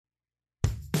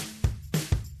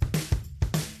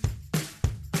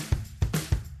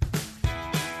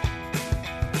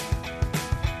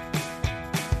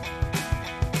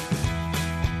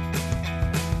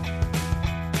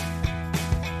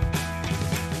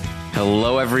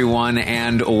Hello, everyone,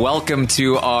 and welcome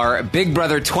to our Big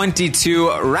Brother 22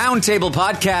 Roundtable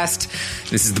podcast.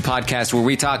 This is the podcast where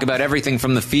we talk about everything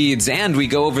from the feeds, and we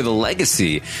go over the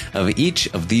legacy of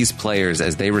each of these players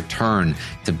as they return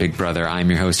to Big Brother.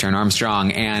 I'm your host, Aaron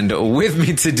Armstrong, and with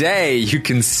me today, you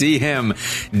can see him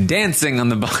dancing on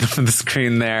the bottom of the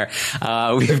screen there.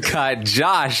 We've got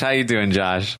Josh. How you doing,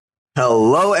 Josh?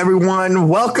 Hello, everyone.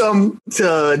 Welcome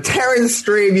to Terran's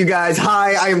stream, you guys.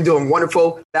 Hi, I am doing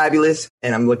wonderful, fabulous,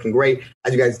 and I'm looking great.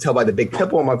 As you guys can tell by the big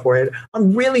pimple on my forehead,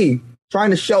 I'm really trying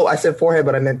to show. I said forehead,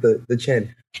 but I meant the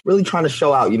chin. Really trying to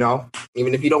show out, you know?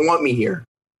 Even if you don't want me here,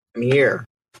 I'm here.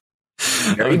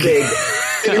 Very big.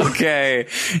 Okay,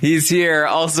 he's here.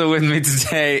 Also with me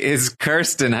today is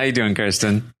Kirsten. How you doing,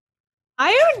 Kirsten? I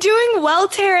am doing well,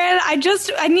 Taryn.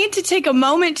 I need to take a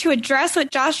moment to address what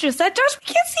Josh just said. Josh,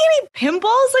 we can't see any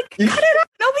pimples. Like, cut it out.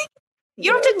 Nobody,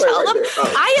 you don't have to tell them.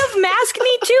 I have mask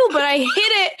me too, but I hid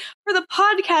it for the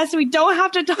podcast, so we don't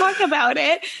have to talk about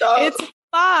it. It's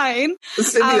fine.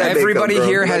 Everybody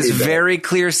here has very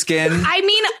clear skin. I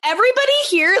mean, everybody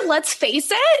here, let's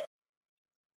face it,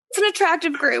 it's an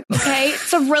attractive group, okay?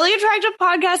 It's a really attractive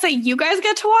podcast that you guys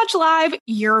get to watch live.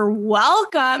 You're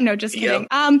welcome. No, just kidding.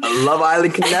 Love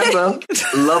Island can never.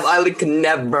 Love Island can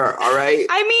never, all right?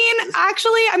 I mean,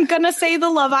 actually, I'm going to say the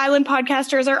Love Island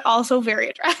podcasters are also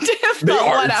very attractive, but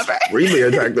whatever. Really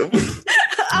attractive.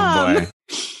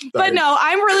 But no,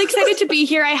 I'm really excited to be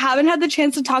here. I haven't had the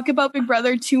chance to talk about Big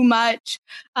Brother too much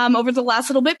over the last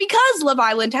little bit because Love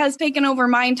Island has taken over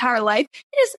my entire life.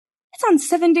 It's on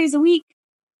 7 days a week.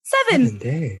 Seven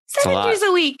days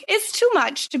a week. It's too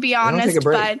much, to be honest.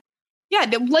 But yeah,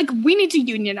 like we need to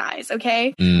unionize,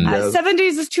 okay? 7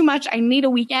 days is too much. I need a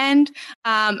weekend.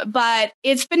 But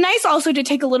it's been nice also to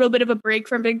take a little bit of a break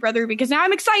from Big Brother because now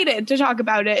I'm excited to talk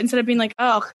about it instead of being like,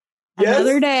 oh,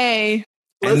 another day.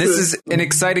 And this is an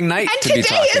exciting night to be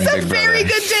talking Big Brother. And today is a very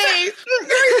good day.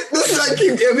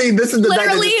 This is the night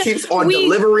that just keeps on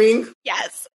delivering.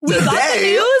 Yes. We got the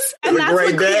news, and that's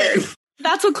what cleared.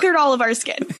 That's what cleared all of our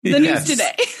skin. The news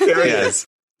today. Yes.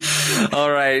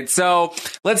 All right. So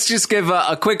let's just give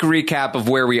a quick recap of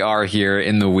where we are here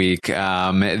in the week.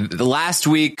 Last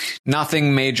week,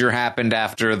 nothing major happened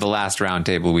after the last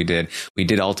roundtable we did. We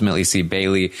did ultimately see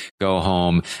Bailey go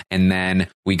home. And then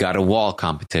we got a wall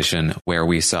competition where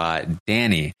we saw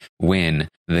Danny win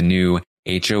the new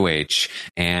HOH,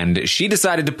 and she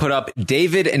decided to put up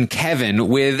David and Kevin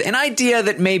with an idea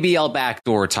that maybe I'll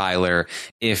backdoor Tyler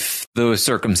if the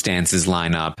circumstances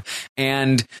line up.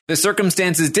 And the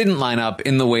circumstances didn't line up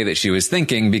in the way that she was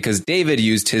thinking because David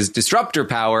used his disruptor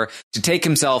power to take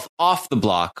himself off the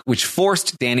block, which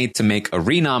forced Danny to make a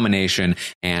renomination,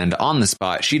 and on the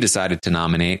spot, she decided to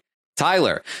nominate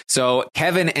Tyler. So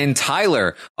Kevin and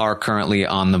Tyler are currently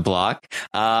on the block.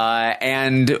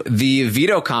 And the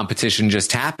veto competition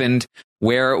just happened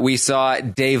where we saw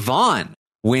Davon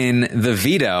win the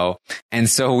veto. And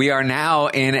so we are now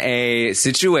in a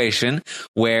situation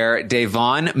where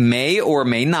Davon may or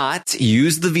may not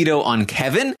use the veto on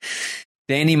Kevin.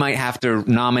 Danny might have to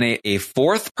nominate a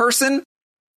fourth person,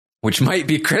 which might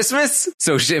be Christmas.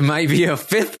 So it might be a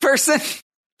fifth person.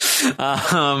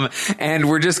 And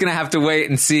we're just going to have to wait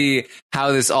and see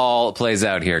how this all plays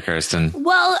out here, Kirsten.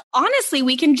 Well, honestly,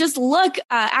 we can just look.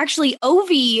 Actually,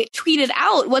 Ovi tweeted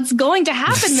out what's going to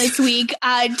happen this week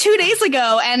 2 days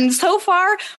ago. And so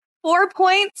far, 4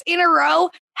 points in a row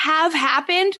have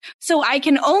happened. So I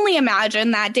can only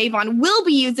imagine that Davon will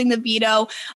be using the veto.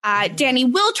 Danny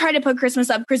will try to put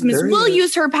Christmas up. Christmas will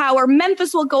use her power.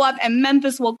 Memphis will go up and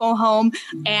Memphis will go home.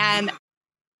 And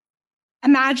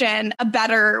imagine a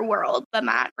better world than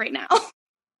that right now.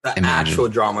 Actual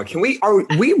drama. Are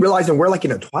we realizing we're like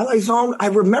in a Twilight Zone? I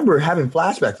remember having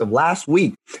flashbacks of last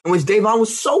week in which Davon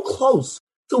was so close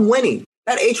to winning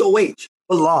that HOH,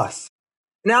 but lost.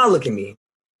 Now look at me.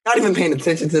 Not even paying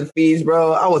attention to the feeds,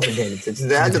 bro. I wasn't paying attention to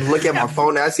that. I just look at my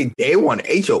phone and I see day one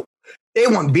HO. Day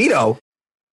one veto.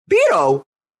 Veto?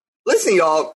 Listen,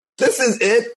 y'all. This is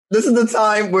it. This is the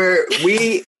time where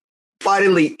we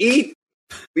finally eat.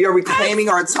 We are reclaiming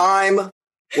our time.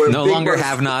 No longer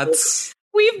have-nots.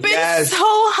 We've been so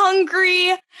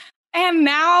hungry, and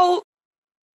now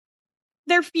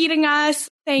they're feeding us.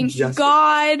 Thank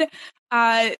God.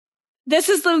 This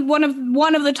is one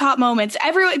of the top moments.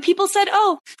 People said,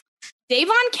 "Oh,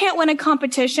 Davon can't win a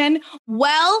competition."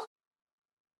 Well,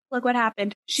 look what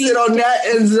happened. Sit on that,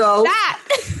 Enzo.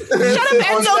 Shut up,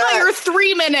 Enzo. Now you're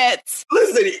 3 minutes.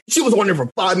 Listen, she was on there for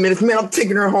 5 minutes. Man, I'm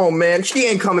taking her home, man. She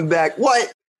ain't coming back. What?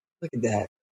 Look at that.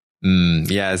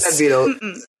 Yes. That veto.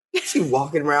 She's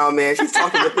walking around, man. She's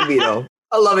talking with the veto.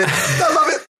 I love it.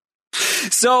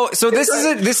 So this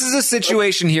is a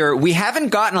situation here. We haven't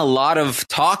gotten a lot of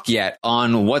talk yet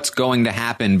on what's going to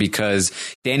happen because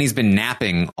Danny's been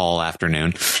napping all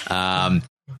afternoon.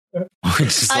 Which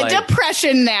is a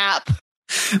depression nap.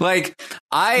 Like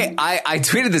I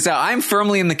tweeted this out. I'm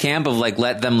firmly in the camp of like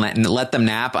let them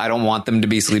nap. I don't want them to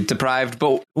be sleep deprived.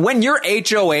 But when you're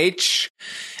HOH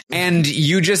and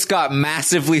you just got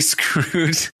massively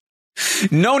screwed,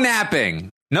 no napping.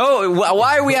 No,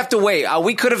 why do we have to wait?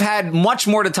 We could have had much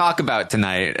more to talk about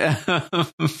tonight.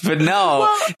 But no,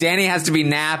 Danny has to be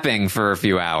napping for a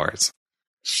few hours.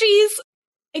 She's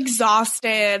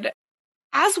exhausted,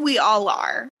 as we all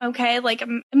are, okay? Like,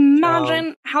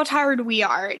 imagine how tired we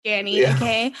are, Danny,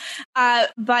 okay?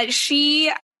 But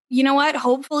she, you know what?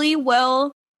 Hopefully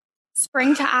will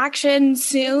spring to action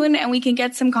soon, and we can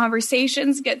get some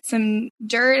conversations, get some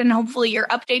dirt, and hopefully your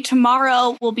update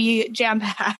tomorrow will be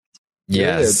jam-packed.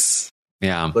 Yes.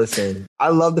 Yeah. Listen, I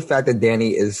love the fact that Danny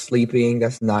is sleeping.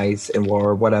 That's nice and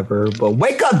or whatever. But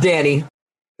wake up, Danny.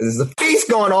 There's a feast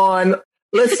going on.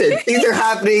 Listen, things are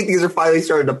happening. Things are finally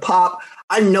starting to pop.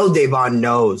 I know Devon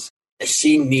knows that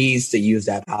she needs to use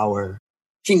that power.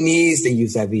 She needs to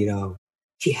use that veto.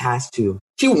 She has to.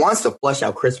 She wants to flush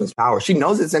out Christmas power. She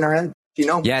knows it's in her head. You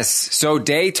know? Yes. So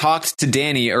Day talked to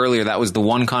Danny earlier. That was the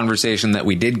one conversation that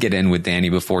we did get in with Danny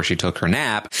before she took her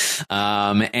nap.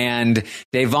 And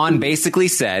Devon basically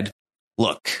said,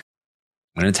 look,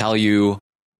 I'm going to tell you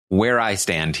where I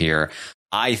stand here.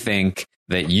 I think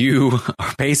that you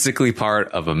are basically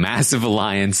part of a massive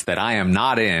alliance that I am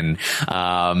not in.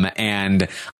 And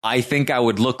I think I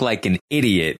would look like an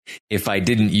idiot if I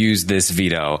didn't use this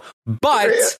veto.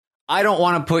 But I don't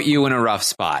want to put you in a rough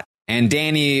spot. And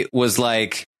Danny was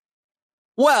like,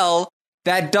 well,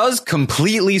 that does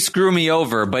completely screw me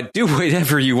over, but do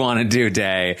whatever you want to do,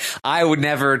 Day. I would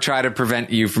never try to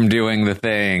prevent you from doing the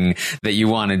thing that you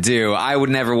want to do. I would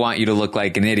never want you to look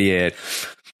like an idiot.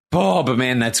 Oh, but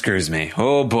man, that screws me.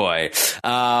 Oh, boy.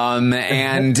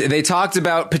 And they talked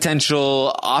about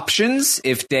potential options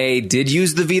if Day did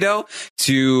use the veto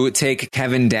to take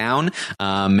Kevin down.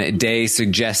 Day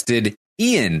suggested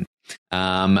Ian.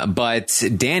 But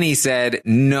Danny said,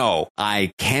 no,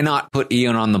 I cannot put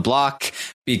Ian on the block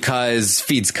because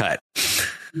feed's cut.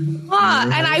 And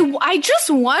I just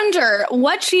wonder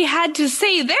what she had to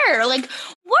say there. Like,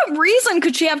 what reason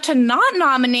could she have to not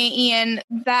nominate Ian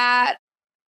that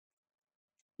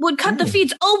would cut the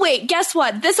feeds? Oh, wait, guess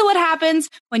what? This is what happens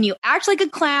when you act like a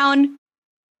clown.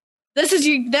 That's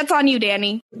on you,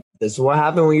 Danny. This is what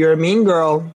happened when you're a mean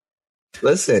girl.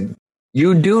 Listen,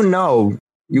 you do know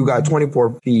you got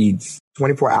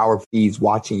 24-hour feeds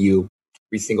watching you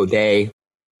every single day,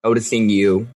 noticing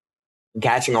you,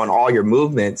 catching on all your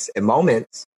movements and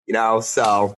moments, you know?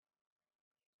 So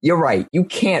you're right. You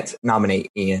can't nominate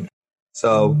Ian.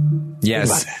 So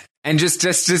yes. And just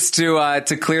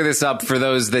to clear this up for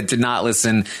those that did not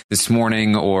listen this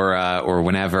morning or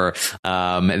whenever,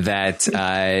 whenever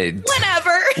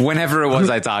it was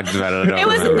I talked about it. It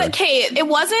wasn't Kate. It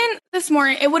wasn't this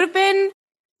morning. It would have been.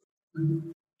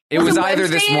 It was either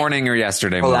this morning or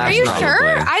yesterday morning. Are you sure?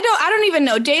 I don't even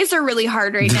know. Days are really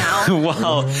hard right now.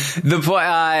 Well,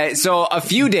 so a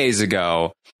few days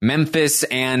ago, Memphis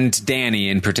and Danny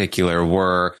in particular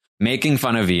were making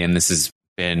fun of Ian. This has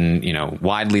been,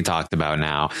 widely talked about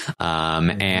now.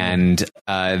 And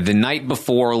the night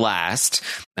before last,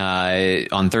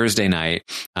 on Thursday night,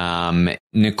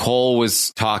 Nicole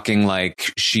was talking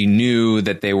like she knew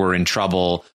that they were in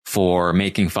trouble for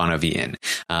making fun of Ian.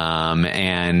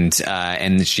 And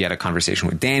she had a conversation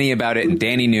with Danny about it, and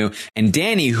Danny knew. And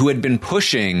Danny, who had been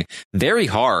pushing very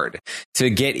hard to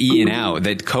get Ian out,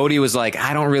 that Cody was like,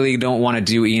 I don't want to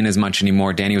do Ian as much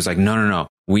anymore. Danny was like, no.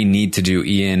 We need to do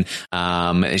Ian.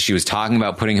 She was talking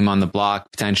about putting him on the block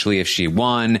potentially if she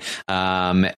won.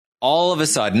 All of a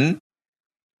sudden,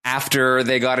 after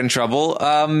they got in trouble,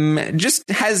 just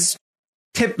has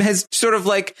sort of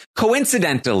like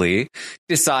coincidentally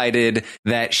decided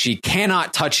that she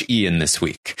cannot touch Ian this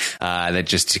week. That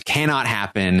just cannot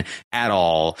happen at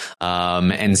all.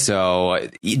 And so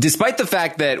despite the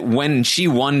fact that when she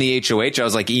won the HOH, I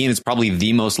was like, Ian is probably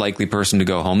the most likely person to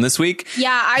go home this week.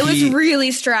 Yeah, I was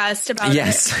really stressed about it.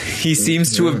 Yes, he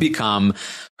seems to have become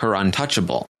her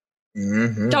untouchable.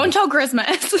 Mm-hmm. Don't tell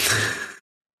Christmas.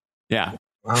 Yeah.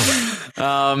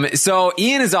 Wow. So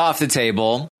Ian is off the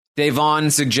table.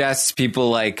 Devon suggests people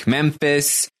like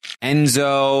Memphis,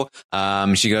 Enzo.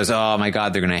 She goes, oh my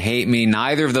God, they're going to hate me.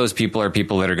 Neither of those people are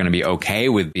people that are going to be okay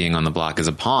with being on the block as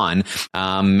a pawn.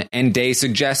 And Day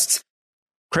suggests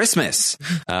Christmas.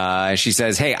 She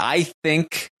says, hey, I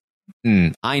think,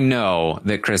 I know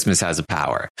that Christmas has a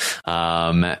power.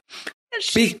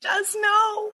 She does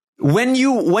know. When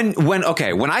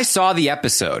I saw the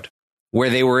episode where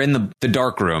they were in the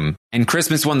dark room and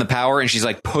Christmas won the power and she's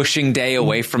like pushing Day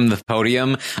away from the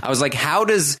podium, I was like, how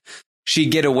does she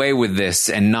get away with this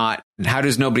and not, how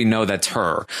does nobody know that's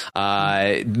her?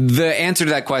 The answer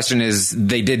to that question is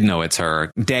they did know it's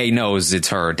her. Day knows it's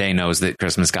her. Day knows that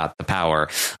Christmas got the power.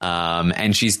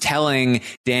 And she's telling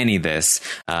Danny this.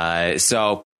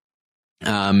 So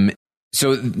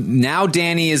now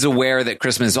Danny is aware that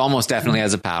Christmas almost definitely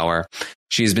has a power.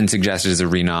 She's been suggested as a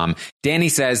renom. Danny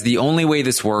says the only way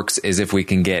this works is if we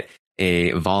can get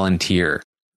a volunteer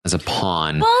as a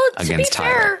pawn against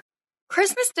Tyler. Fair,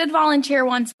 Christmas did volunteer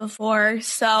once before,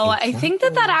 so I think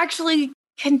that actually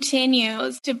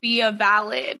continues to be a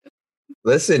valid.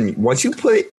 Listen, once you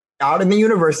put out in the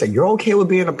universe that you're okay with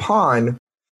being a pawn,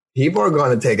 people are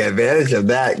going to take advantage of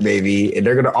that, baby. And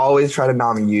they're going to always try to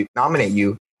nominate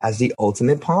you as the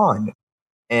ultimate pawn.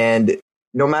 And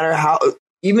no matter how,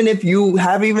 even if you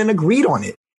have even agreed on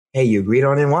it, hey, you agreed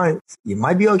on it once, you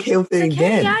might be okay with it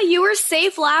again. Yeah, you were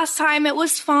safe last time. It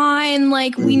was fine.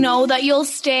 Like, we know that you'll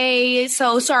stay.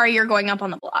 So sorry, you're going up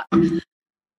on the block.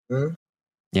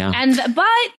 Yeah. But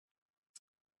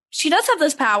she does have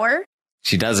this power.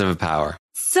 She does have a power.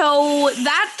 So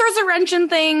that throws a wrench in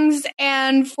things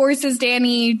and forces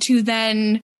Danny to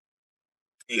then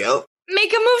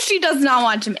make a move she does not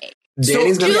want to make.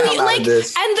 Danny's gonna get out of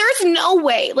this. And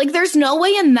there's no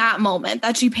way in that moment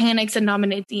that she panics and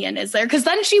nominates Ian, is there? Because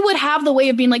then she would have the way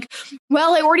of being like,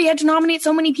 well, I already had to nominate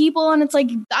so many people, and it's like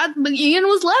that Ian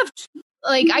was left.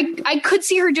 Like, I could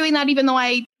see her doing that, even though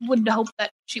I would hope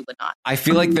that she would not. I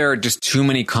feel like there are just too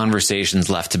many conversations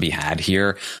left to be had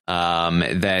here.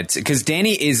 That because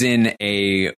Danny is in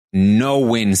a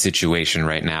no-win situation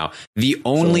right now. The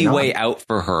only way out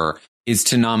for her is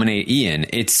to nominate Ian.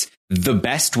 It's the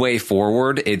best way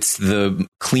forward. It's the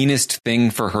cleanest thing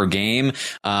for her game.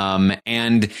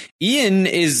 And Ian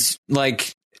is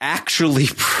like actually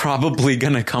probably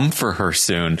gonna come for her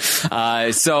soon.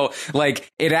 So like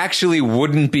it actually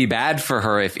wouldn't be bad for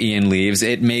her if Ian leaves.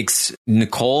 It makes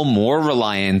Nicole more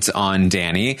reliant on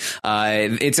Danny.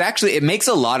 It makes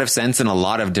a lot of sense in a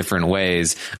lot of different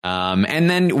ways. And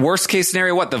then worst case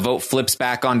scenario, the vote flips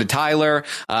back onto Tyler,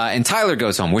 and Tyler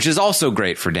goes home, which is also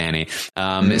great for Danny.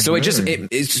 So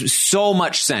it's so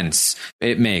much sense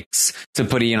it makes to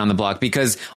put Ian on the block,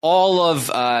 because all of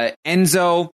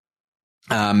Enzo,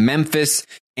 Memphis,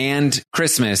 and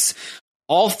Christmas,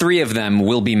 all three of them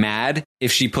will be mad if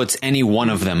she puts any one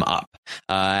of them up.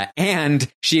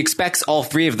 And she expects all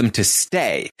three of them to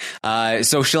stay.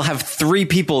 So she'll have three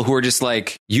people who are just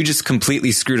like, you just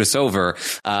completely screwed us over,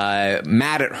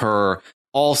 mad at her,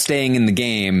 all staying in the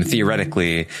game,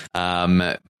 theoretically,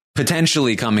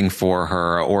 potentially coming for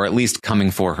her, or at least coming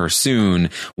for her soon,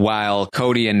 while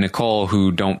Cody and Nicole,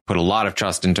 who don't put a lot of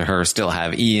trust into her, still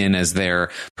have Ian as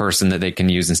their person that they can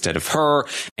use instead of her.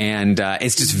 And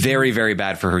it's just very, very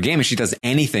bad for her game. And she does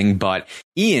anything but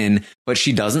Ian, but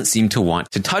she doesn't seem to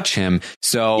want to touch him.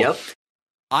 So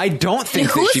I don't think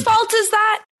whose fault is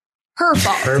that? Her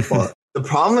fault. Her fault. The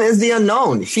problem is the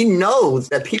unknown. She knows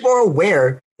that people are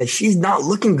aware that she's not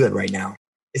looking good right now,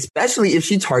 especially if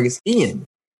she targets Ian.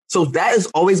 So that is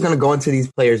always going to go into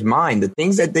these players' mind, the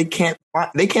things that they can't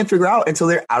figure out until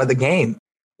they're out of the game,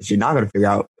 that you're not going to figure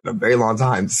out in a very long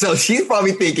time. So she's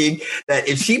probably thinking that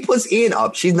if she puts Ian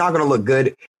up, she's not going to look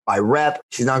good by rep.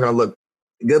 She's not going to look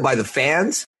good by the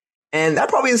fans. And that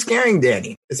probably is scaring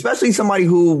Danny, especially somebody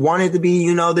who wanted to be,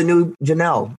 the new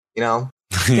Janelle,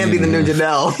 Can't be the new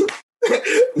Janelle.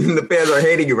 The fans are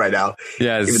hating you right now.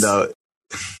 Yes. Even though...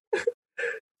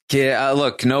 Yeah,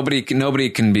 look, nobody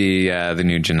can be the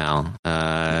new Janelle.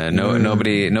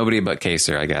 Nobody but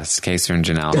Kaser, I guess. Kaser and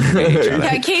Janelle can be each other.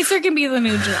 Yeah, Kaser can be the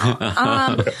new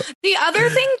Janelle. The other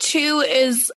thing too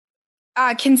is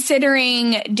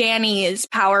considering Danny's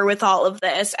power with all of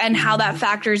this and how that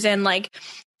factors in. Like,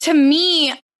 to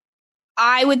me,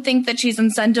 I would think that she's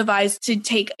incentivized to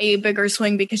take a bigger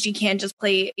swing because she can't just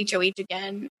play HOH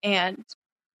again and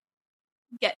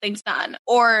get things done.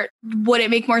 Or would it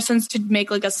make more sense to make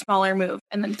like a smaller move?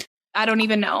 And then I don't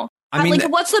even know. I mean,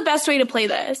 what's the best way to play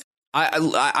this?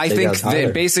 I think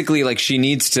that basically, like, she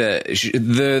needs to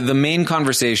the main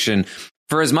conversation,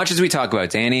 for as much as we talk about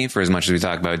Danny, for as much as we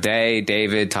talk about Day,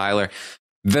 David, Tyler,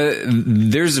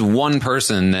 there's one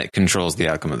person that controls the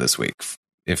outcome of this week.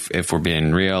 If we're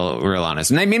being real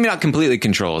honest, and maybe not completely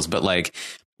controls, but like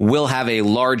will have a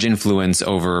large influence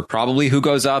over probably who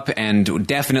goes up and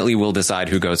definitely will decide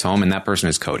who goes home. And that person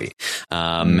is Cody.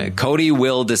 Cody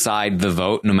will decide the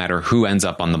vote no matter who ends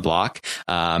up on the block.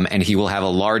 And he will have a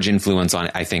large influence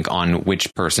on, I think, on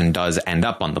which person does end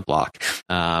up on the block.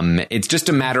 It's just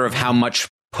a matter of how much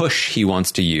push he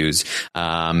wants to use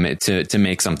to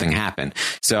make something happen.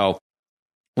 So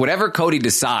whatever Cody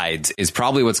decides is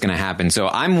probably what's going to happen. So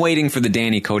I'm waiting for the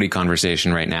Danny Cody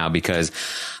conversation right now, because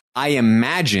I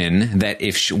imagine that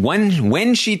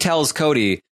when she tells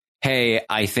Cody, hey,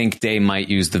 I think Day might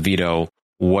use the veto,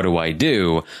 what do I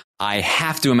do? I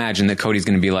have to imagine that Cody's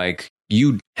going to be like,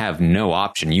 you have no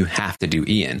option. You have to do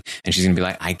Ian. And she's going to be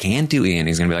like, I can't do Ian.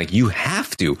 He's going to be like, you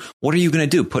have to. What are you going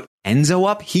to do? Put Enzo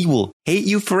up? He will hate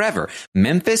you forever.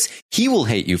 Memphis, he will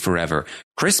hate you forever.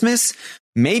 Christmas,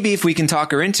 maybe if we can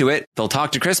talk her into it, they'll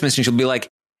talk to Christmas and she'll be like,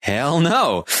 hell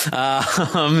no.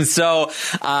 And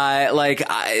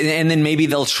then maybe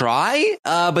they'll try,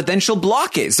 but then she'll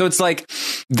block it. So it's like,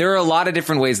 there are a lot of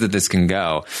different ways that this can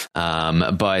go.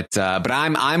 But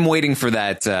I'm waiting for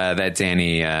that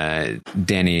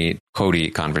Danny Cody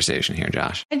conversation here,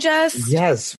 Josh.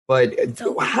 Yes, but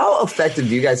how effective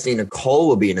do you guys think Nicole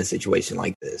will be in a situation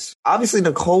like this? Obviously,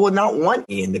 Nicole would not want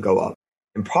Ian to go up,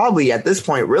 and probably at this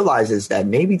point realizes that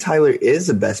maybe Tyler is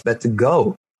the best bet to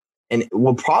go. And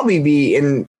will probably be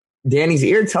in Danny's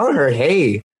ear telling her,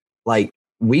 hey, like,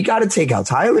 we got to take out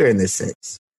Tyler in this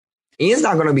sense. Ian's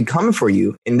not going to be coming for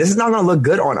you. And this is not going to look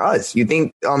good on us. You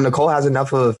think Nicole has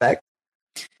enough of an effect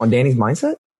on Danny's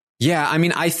mindset? Yeah, I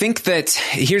mean, I think that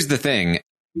here's the thing.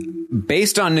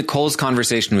 Based on Nicole's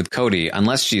conversation with Cody,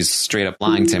 unless she's straight up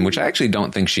lying to him, which I actually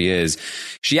don't think she is,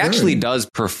 she actually does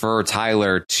prefer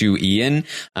Tyler to Ian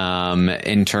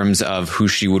in terms of who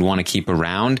she would want to keep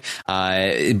around.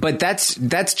 But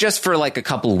that's just for like a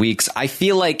couple weeks. I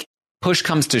feel like push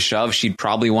comes to shove, she'd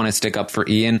probably want to stick up for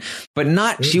Ian,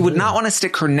 but she would not want to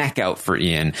stick her neck out for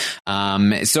Ian.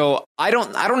 So I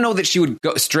don't know that she would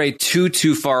go stray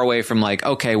too far away from like,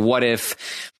 okay, what if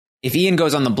Ian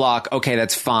goes on the block, okay,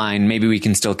 that's fine. Maybe we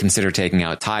can still consider taking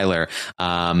out Tyler.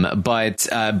 But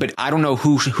I don't know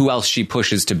who else she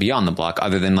pushes to be on the block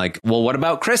other than like, well, what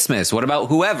about Christmas? What about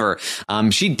whoever?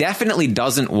 She definitely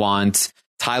doesn't want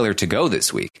Tyler to go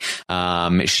this week.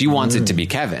 She wants it to be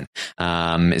Kevin.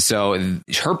 So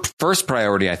her first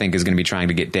priority, I think, is going to be trying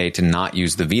to get Day to not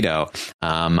use the veto.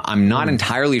 I'm not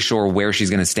entirely sure where she's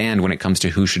going to stand when it comes to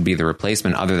who should be the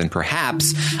replacement, other than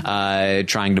perhaps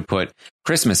trying to put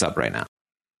Christmas up right now.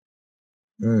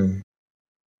 It's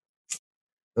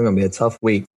going to be a tough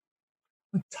week.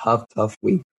 A tough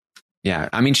week. Yeah,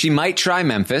 I mean, she might try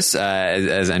Memphis,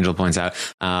 as Angel points out,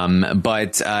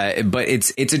 but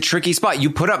it's a tricky spot. You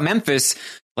put up Memphis,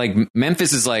 like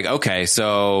Memphis is like, okay,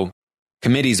 so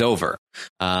committee's over.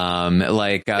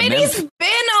 Committee's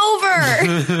been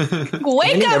over.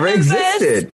 Wake up, Memphis.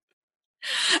 Existed.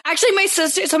 Actually, my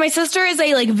sister is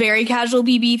a like very casual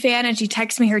BB fan, and she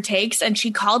texts me her takes, and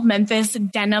she called Memphis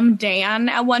Denim Dan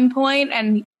at one point,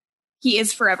 and he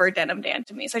is forever Denim Dan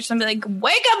to me. So I just want to be like,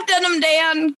 wake up, Denim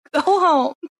Dan, go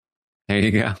home. There you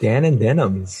go. Dan and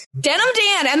Denims. Denim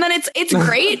Dan. And then it's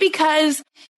great because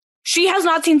she has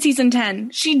not seen season 10.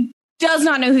 She does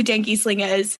not know who Danky Sling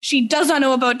is. She does not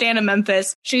know about Dan and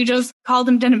Memphis. She just called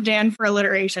him Denim Dan for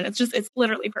alliteration. It's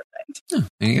literally perfect. Oh,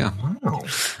 there you go.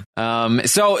 Wow.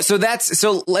 So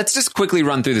let's just quickly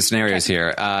run through the scenarios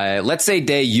here. Let's say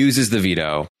Day uses the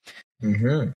veto.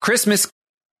 Christmas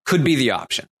could be the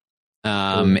option.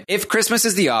 If Christmas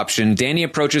is the option, Danny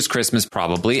approaches Christmas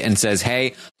probably and says,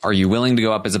 hey, are you willing to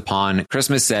go up as a pawn?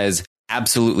 Christmas says,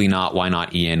 absolutely not. Why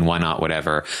not Ian? Why not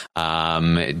whatever?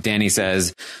 Danny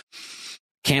says,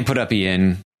 can't put up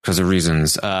Ian because of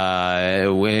reasons.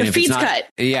 The feet's cut.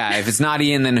 Yeah, if it's not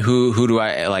Ian, then who do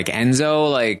I like?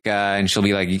 Enzo, like, and she'll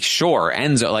be like, sure,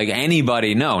 Enzo, like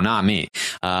anybody. No, not me.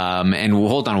 And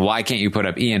hold on, why can't you put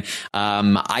up Ian?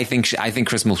 I think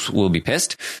Christmas will be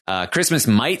pissed. Christmas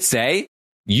might say,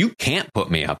 you can't put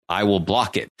me up. I will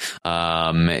block it.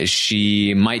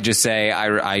 She might just say,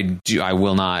 I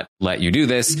will not let you do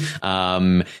this.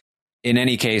 In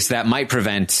any case, that might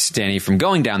prevent Danny from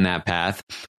going down that path.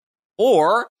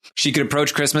 Or she could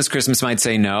approach Christmas. Christmas might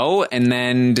say no and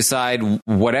then decide,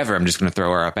 whatever, I'm just going to throw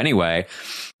her up anyway,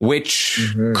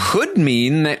 which could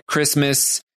mean that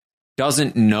Christmas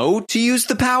doesn't know to use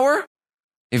the power.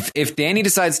 If Danny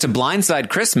decides to blindside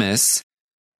Christmas,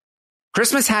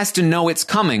 Christmas has to know it's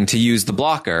coming to use the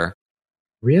blocker.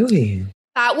 Really?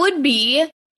 That would be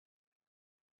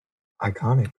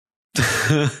iconic.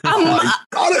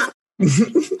 Iconic.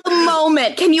 The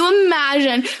moment. Can you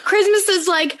imagine? Christmas is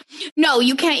like, no,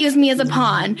 you can't use me as a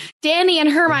pawn. Danny in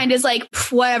her mind is like,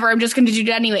 whatever, I'm just going to do it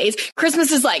anyways.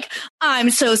 Christmas is like, I'm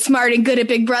so smart and good at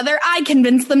Big Brother. I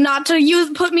convinced them not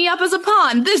to put me up as a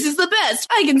pawn. This is the best.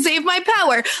 I can save my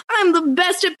power. I'm the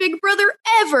best at Big Brother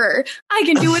ever. I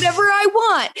can do whatever I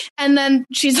want. And then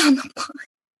she's on the block.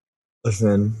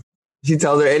 Listen, she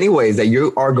tells her anyways that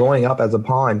you are going up as a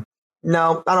pawn.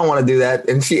 No, I don't want to do that.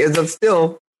 And she ends up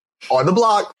still on the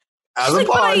block as a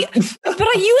pawn. But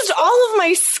I used all of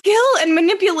my skill and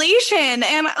manipulation,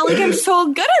 and like I'm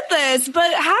so good at this.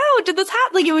 But how did this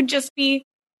happen? Like it'd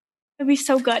be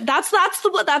so good. That's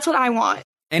what I want.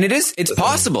 And it's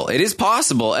possible. It is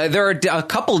possible. There are a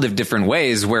couple of different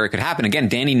ways where it could happen. Again,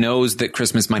 Danny knows that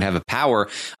Christmas might have a power.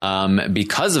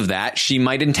 Because of that, she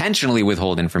might intentionally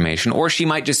withhold information, or she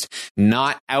might just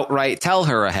not outright tell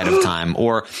her ahead of time,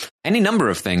 or any number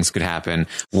of things could happen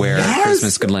where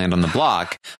Christmas could land on the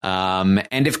block.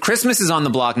 And if Christmas is on the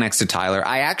block next to Tyler,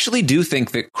 I actually do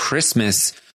think that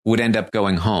Christmas would end up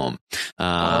going home.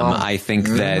 I think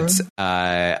that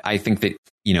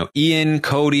Ian,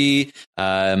 Cody,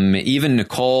 even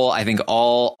Nicole, I think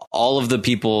all of the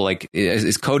people, like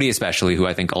is Cody especially, who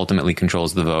I think ultimately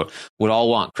controls the vote, would all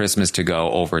want Christmas to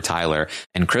go over Tyler,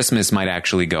 and Christmas might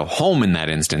actually go home in that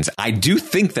instance. I do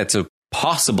think that's a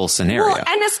possible scenario. Well,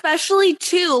 and especially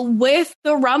too with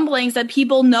the rumblings that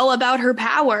people know about her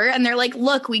power, and they're like,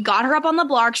 look, we got her up on the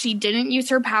block, she didn't use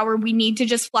her power, we need to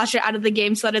just flush it out of the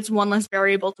game so that it's one less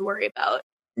variable to worry about.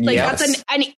 Like that's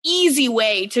an easy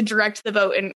way to direct the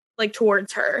vote and like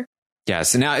towards her.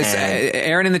 Yes. Now,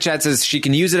 Aaron in the chat says she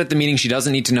can use it at the meeting. She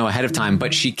doesn't need to know ahead of time,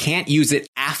 but she can't use it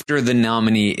after the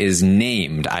nominee is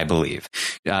named, I believe.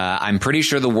 I'm pretty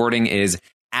sure the wording is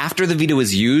after the veto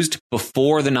is used,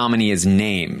 before the nominee is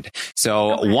named.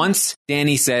 So once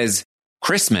Danny says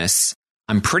Christmas,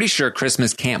 I'm pretty sure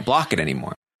Christmas can't block it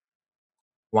anymore.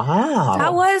 Wow.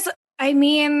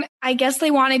 I guess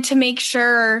they wanted to make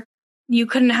sure you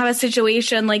couldn't have a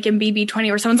situation like in BB20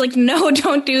 where someone's like, no,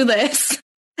 don't do this.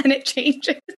 And it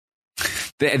changes.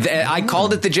 I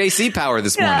called it the JC power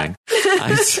this morning.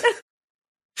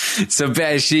 So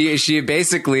she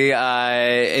basically,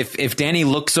 if Danny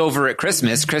looks over at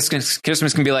Christmas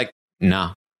can be like,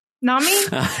 no. Not me?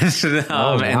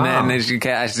 And then she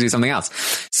has to do something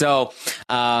else. So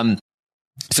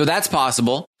that's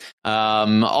possible.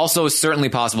 Also, certainly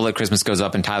possible that Christmas goes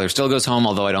up and Tyler still goes home,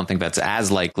 although I don't think that's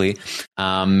as likely.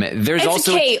 There's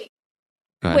also... Kate.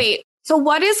 Wait, so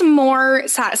what is more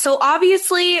sad? So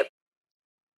obviously,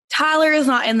 Tyler is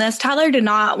not in this. Tyler did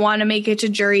not want to make it to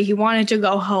jury. He wanted to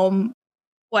go home,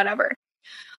 whatever.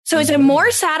 So is it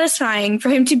more satisfying for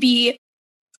him to be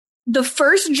the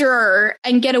first juror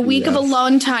and get a week of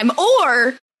alone time,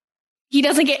 or he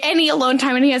doesn't get any alone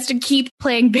time and he has to keep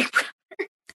playing Big Brother?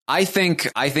 I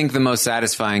think the most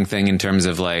satisfying thing in terms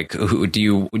of like, who do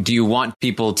you want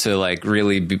people to like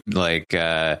really be like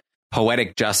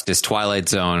poetic justice Twilight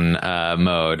Zone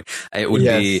mode? It would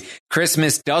be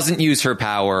Christmas doesn't use her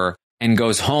power and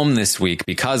goes home this week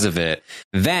because of it.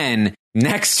 Then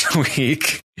next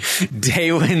week,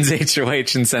 Day wins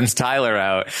HOH and sends Tyler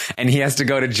out, and he has to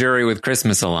go to jury with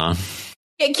Christmas alone.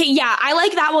 Yeah, I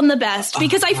like that one the best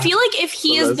because I feel like if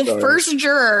he is the first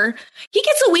juror, he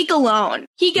gets a week alone.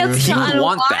 He gets to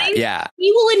unwind.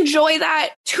 He will enjoy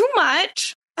that too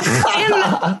much. And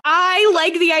I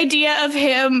like the idea of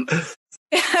him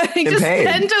having to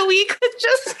spend a week with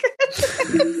just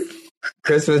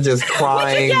Christmas just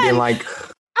crying, being like,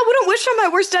 I wouldn't wish on my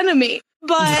worst enemy.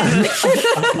 But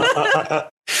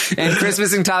and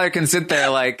Christmas and Tyler can sit there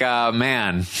like,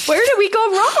 man, where did we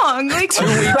go wrong? Like 2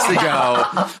 weeks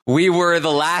ago, we were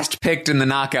the last picked in the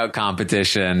knockout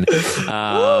competition.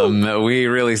 We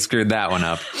really screwed that one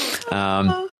up.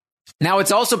 Now,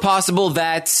 it's also possible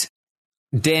that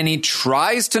Danny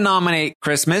tries to nominate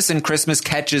Christmas and Christmas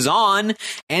catches on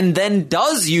and then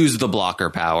does use the blocker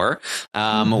power,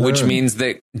 which means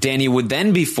that Danny would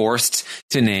then be forced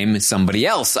to name somebody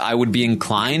else. I would be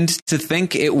inclined to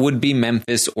think it would be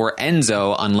Memphis or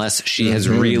Enzo unless she has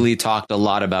really talked a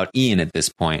lot about Ian at this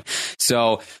point.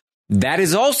 So that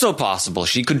is also possible.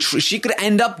 She could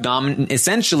end up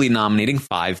essentially nominating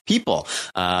 5 people,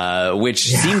 which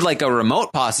seemed like a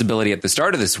remote possibility at the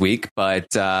start of this week,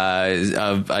 but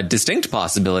a distinct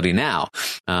possibility now.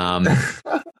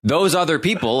 Those other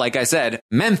people, like I said,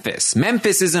 Memphis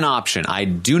is an option. I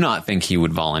do not think he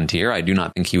would volunteer. I do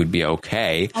not think he would be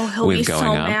okay with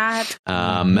going up.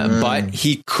 But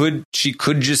she could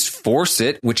just force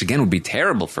it, which again would be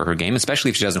terrible for her game, especially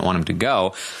if she doesn't want him to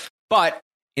go. But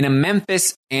in a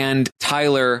Memphis and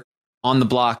Tyler on the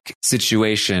block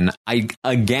situation, I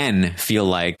again feel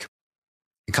like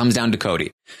It comes down to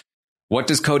Cody. What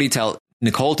does Cody tell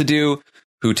Nicole to do?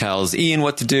 Who tells Ian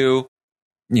what to do?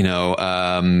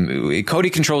 Cody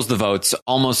controls the votes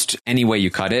almost any way you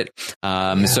cut it.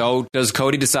 So does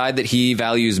Cody decide that he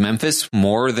values Memphis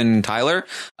more than Tyler?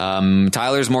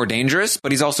 Tyler's more dangerous,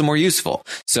 but he's also more useful.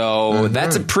 So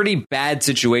that's a pretty bad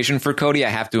situation for Cody. I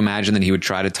have to imagine that he would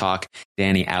try to talk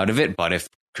Danny out of it. But if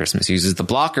Christmas uses the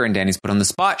blocker and Danny's put on the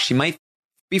spot, she might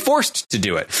be forced to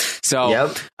do it.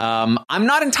 So I'm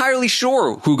not entirely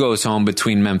sure who goes home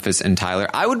between Memphis and Tyler.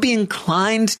 I would be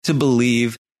inclined to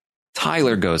believe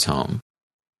Tyler goes home.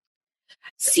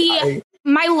 See,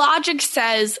 my logic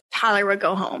says Tyler would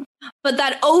go home, but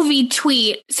that OV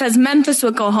tweet says Memphis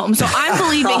would go home. So I'm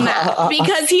believing that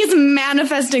because he's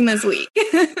manifesting this week.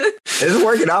 It's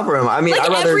working out for him. I mean,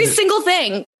 every single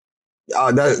thing.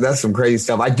 That's some crazy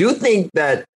stuff. I do think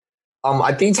that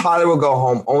I think Tyler will go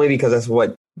home only because that's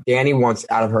what Danny wants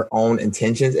out of her own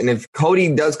intentions. And if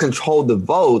Cody does control the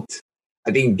vote,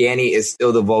 I think Danny is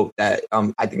still the vote that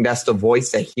I think that's the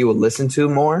voice that he would listen to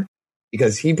more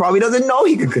because he probably doesn't know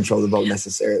he can control the vote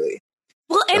necessarily.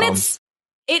 Well, and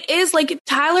it is like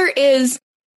Tyler is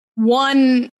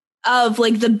one of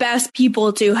like the best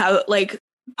people to have, like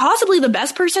possibly the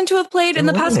best person to have played in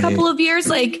the past couple of years.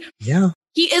 Like,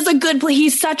 he is a good player.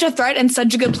 He's such a threat and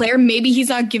such a good player. Maybe he's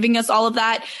not giving us all of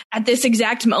that at this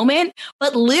exact moment,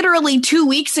 but literally 2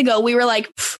 weeks ago, we were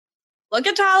like, look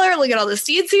at Tyler. Look at all the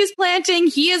seeds he's planting.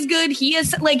 He is good. He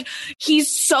is like, he's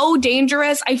so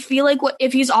dangerous. I feel like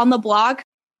if he's on the block,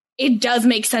 it does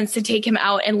make sense to take him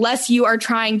out unless you are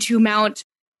trying to mount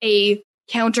a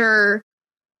counter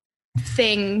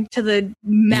thing to the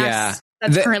mess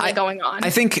that's currently going on. I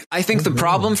think the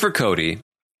problem for Cody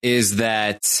is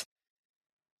that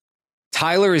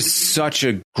Tyler is such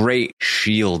a great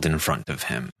shield in front of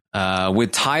him.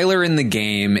 With Tyler in the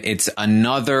game, it's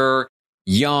another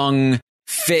young,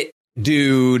 fit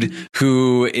dude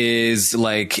who is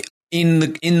like in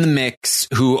the mix,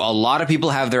 who a lot of people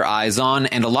have their eyes on,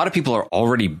 and a lot of people are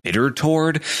already bitter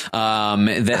toward.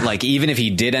 That like even if he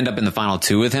did end up in the final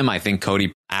two with him, I think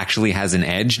Cody actually has an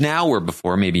edge now, where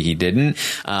before maybe he didn't.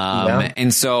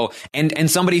 And so and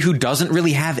somebody who doesn't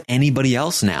really have anybody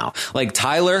else now, like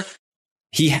Tyler.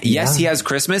 He has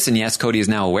Christmas, and yes, Cody is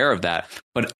now aware of that.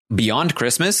 But beyond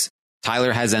Christmas,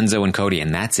 Tyler has Enzo and Cody,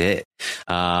 and that's it.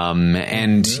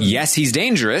 And yes, he's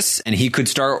dangerous, and he could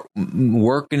start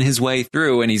working his way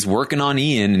through, and he's working on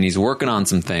Ian, and he's working on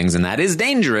some things, and that is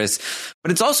dangerous.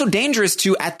 But it's also dangerous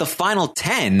to, at the final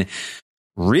 10,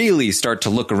 really start to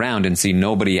look around and see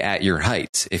nobody at your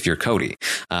height if you're Cody.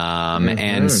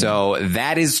 And so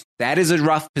that is a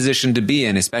rough position to be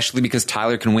in, especially because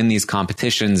Tyler can win these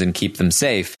competitions and keep them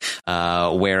safe.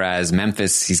 Whereas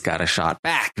Memphis, he's got a shot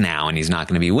back now, and he's not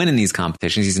going to be winning these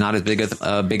competitions. He's not as big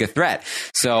a threat.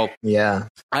 So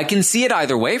I can see it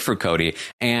either way for Cody.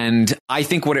 And I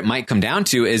think what it might come down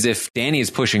to is if Danny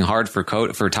is pushing hard for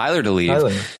Tyler to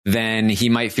leave, then he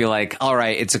might feel like, all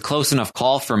right, it's a close enough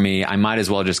call for me. I might as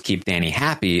well just keep Danny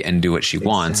happy and do what she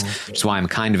wants. Which is why I'm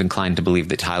kind of inclined to believe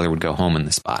that Tyler would go home in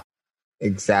the spot.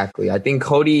 Exactly. I think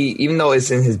Cody, even though it's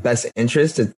in his best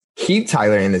interest to keep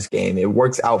Tyler in this game, it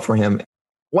works out for him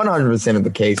 100% of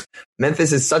the case.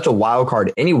 Memphis is such a wild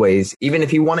card anyways. Even if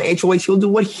he won an HOH, he'll do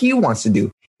what he wants to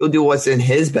do. He'll do what's in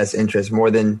his best interest more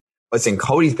than what's in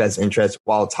Cody's best interest,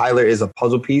 while Tyler is a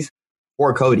puzzle piece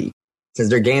for Cody. Since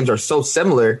their games are so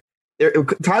similar,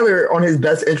 Tyler on his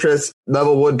best interest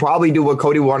level would probably do what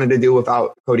Cody wanted to do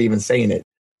without Cody even saying it.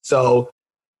 So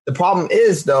the problem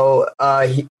is, though,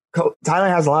 Tyler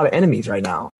has a lot of enemies right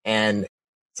now, and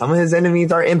some of his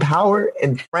enemies are in power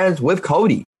and friends with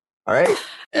Cody. All right.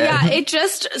 Yeah, it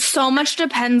just so much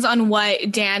depends on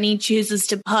what Danny chooses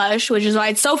to push, which is why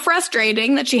it's so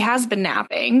frustrating that she has been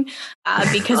napping,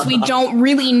 because we don't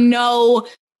really know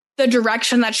the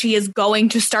direction that she is going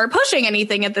to start pushing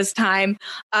anything at this time.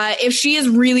 If she is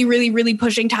really, really, really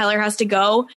pushing Tyler has to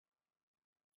go,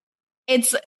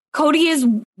 Cody is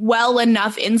well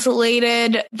enough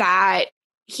insulated that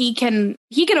he can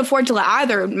afford to let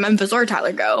either Memphis or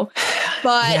Tyler go.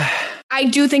 But I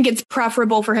do think it's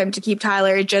preferable for him to keep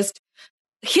Tyler.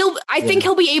 I think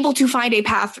he'll be able to find a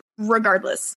path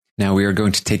regardless. Now we are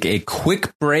going to take a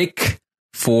quick break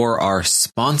for our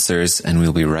sponsors, and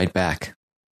we'll be right back.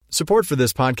 Support for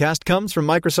this podcast comes from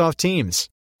Microsoft Teams.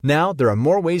 Now there are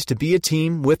more ways to be a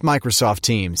team with Microsoft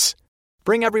Teams.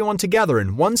 Bring everyone together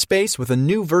in one space with a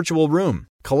new virtual room.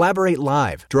 Collaborate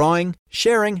live, drawing,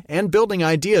 sharing, and building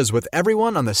ideas with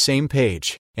everyone on the same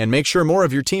page. And make sure more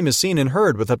of your team is seen and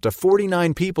heard with up to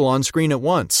 49 people on screen at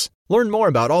once. Learn more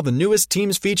about all the newest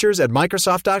Teams features at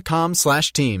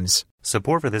Microsoft.com/Teams.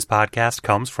 Support for this podcast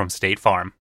comes from State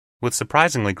Farm. With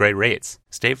surprisingly great rates,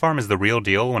 State Farm is the real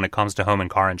deal when it comes to home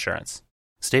and car insurance.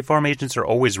 State Farm agents are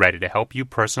always ready to help you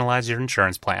personalize your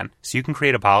insurance plan so you can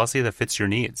create a policy that fits your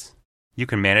needs. You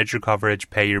can manage your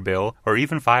coverage, pay your bill, or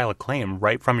even file a claim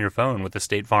right from your phone with the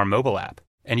State Farm mobile app.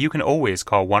 And you can always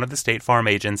call one of the State Farm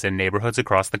agents in neighborhoods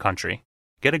across the country.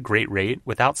 Get a great rate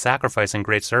without sacrificing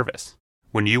great service.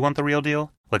 When you want the real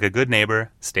deal, like a good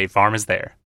neighbor, State Farm is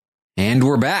there. And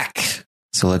we're back.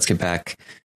 So let's get back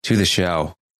to the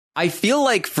show. I feel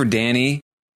like for Danny,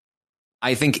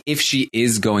 I think if she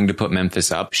is going to put Memphis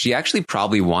up, she actually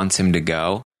probably wants him to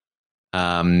go.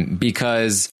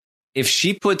 Because if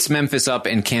she puts Memphis up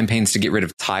and campaigns to get rid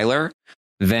of Tyler,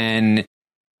 then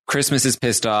Christmas is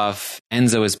pissed off,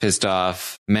 Enzo is pissed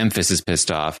off, Memphis is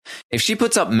pissed off. If she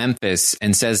puts up Memphis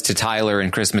and says to Tyler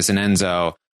and Christmas and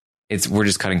Enzo, we're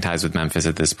just cutting ties with Memphis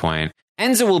at this point.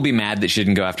 Enzo will be mad that she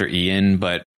didn't go after Ian,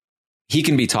 but he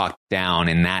can be talked down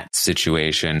in that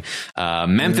situation.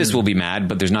 Memphis will be mad,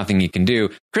 but there's nothing he can do.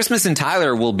 Christmas and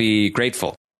Tyler will be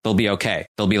grateful. They'll be okay.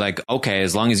 They'll be like, okay,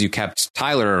 as long as you kept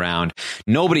Tyler around,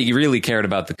 nobody really cared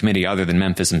about the committee other than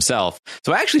Memphis himself.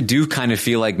 So I actually do kind of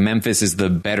feel like Memphis is the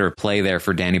better play there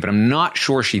for Danny, but I'm not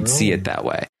sure she'd see it that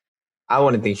way. I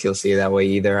wouldn't think she'll see it that way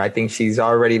either. I think she's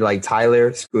already like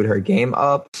Tyler screwed her game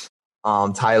up.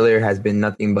 Tyler has been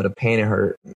nothing but a pain in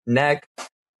her neck.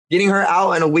 Getting her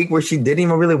out in a week where she didn't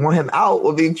even really want him out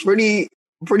would be pretty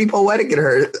poetic in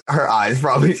her eyes,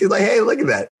 probably. She's like, hey, look at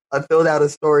that. I filled out a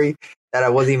story that I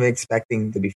wasn't even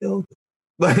expecting to be filled.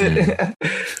 But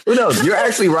who knows? You're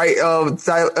actually right.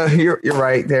 You're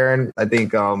right, Darren. I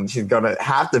think she's going to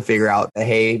have to figure out that,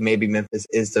 hey, maybe Memphis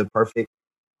is the perfect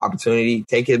opportunity.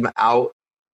 Take him out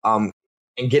and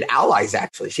get allies,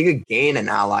 actually. She could gain an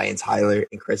ally in Tyler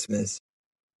and Christmas,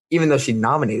 even though she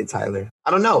nominated Tyler.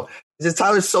 I don't know. Because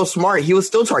Tyler's so smart, he will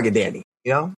still target Danny,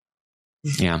 you know?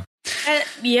 Yeah.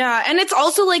 And it's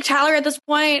also like Tyler at this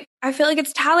point, I feel like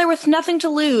it's Tyler with nothing to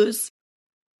lose.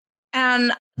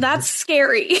 And that's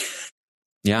scary.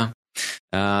 Yeah.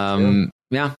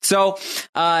 Yeah. So,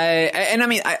 and I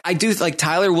mean, I do like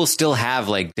Tyler will still have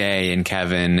like Day and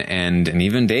Kevin and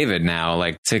even David now,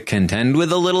 like to contend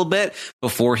with a little bit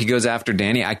before he goes after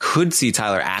Danny. I could see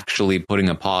Tyler actually putting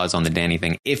a pause on the Danny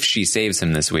thing if she saves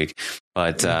him this week.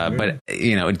 But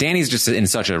you know, Danny's just in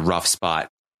such a rough spot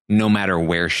no matter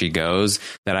where she goes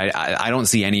that I don't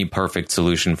see any perfect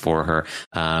solution for her.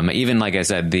 Even like I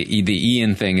said, the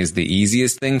Ian thing is the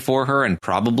easiest thing for her and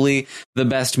probably the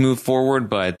best move forward.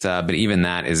 But even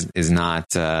that is not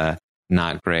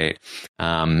great.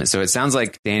 So it sounds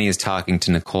like Danny is talking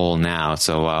to Nicole now.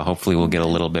 So hopefully we'll get a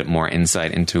little bit more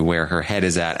insight into where her head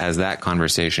is at as that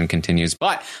conversation continues.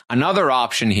 But another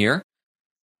option here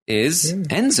is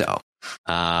Enzo.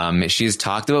 She's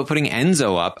talked about putting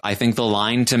Enzo up. I think the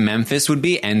line to Memphis would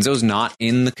be Enzo's not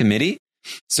in the committee.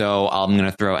 So I'm going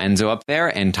to throw Enzo up there,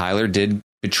 and Tyler did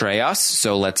betray us.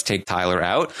 So let's take Tyler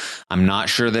out. I'm not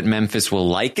sure that Memphis will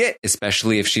like it,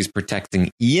 especially if she's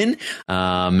protecting Ian.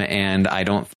 And I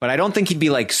don't think he'd be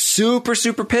like super,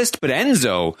 super pissed, but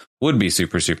Enzo would be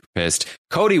super, super pissed.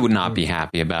 Cody would not be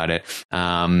happy about it.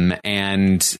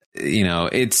 And you know,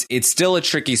 it's still a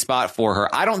tricky spot for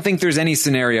her. I don't think there's any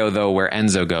scenario though where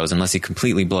Enzo goes unless he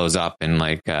completely blows up and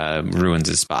like, ruins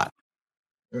his spot.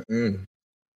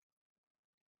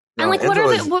 And like, what are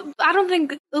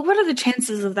the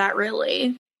chances of that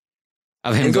really?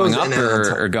 Of him going up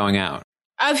or going out?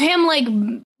 Of him like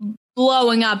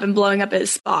blowing up and blowing up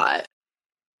his spot.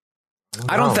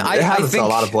 I don't think it happens to a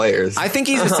lot of players. I think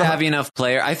he's a savvy enough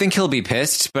player. I think he'll be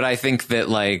pissed, but I think that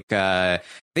like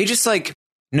they just like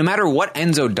no matter what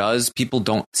Enzo does, people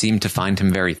don't seem to find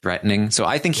him very threatening. So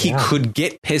I think he could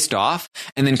get pissed off,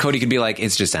 and then Cody could be like,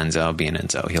 "It's just Enzo being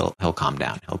Enzo. He'll calm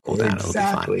down. He'll cool down.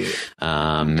 Exactly. It'll be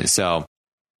fine." So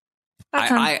that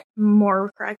sounds more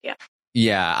correct. Yeah.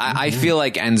 Yeah, I feel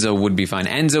like Enzo would be fine.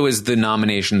 Enzo is the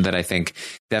nomination that I think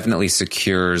definitely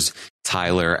secures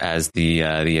Tyler as the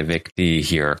evictee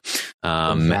here.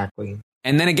 Exactly.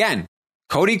 And then again,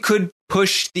 Cody could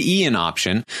push the Ian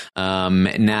option.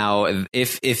 Now,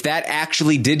 if that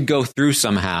actually did go through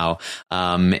somehow,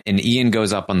 and Ian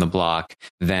goes up on the block,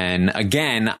 then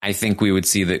again, I think we would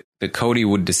see that Cody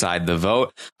would decide the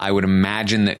vote. I would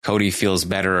imagine that Cody feels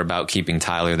better about keeping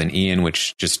Tyler than Ian,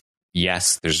 which just,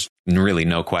 yes, there's really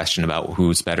no question about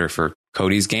who's better for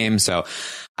Cody's game. So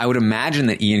I would imagine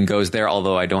that Ian goes there,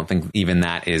 although I don't think even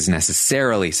that is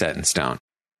necessarily set in stone.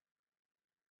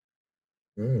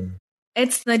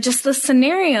 It's just the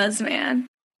scenarios, man.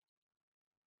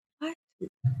 What?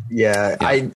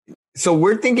 Yeah. So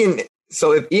we're thinking,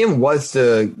 so if Ian was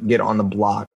to get on the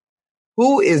block,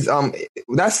 who is,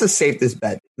 that's the safest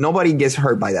bet. Nobody gets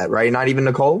hurt by that, right? Not even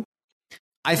Nicole?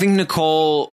 I think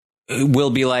Nicole will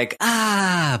be like,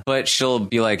 but she'll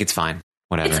be like, it's fine.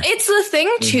 Whatever. It's the thing,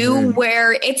 too,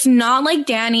 where it's not like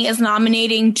Danny is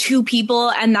nominating 2 people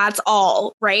and that's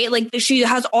all, right? Like, she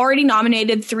has already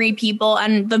nominated 3 people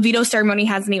and the veto ceremony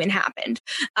hasn't even happened.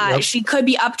 She could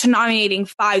be up to nominating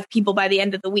 5 people by the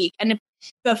end of the week. And if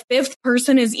the 5th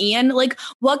person is Ian, like,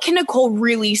 what can Nicole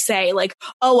really say? Like,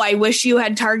 oh, I wish you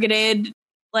had targeted,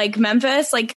 like,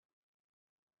 Memphis. Like,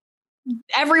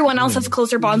 everyone else has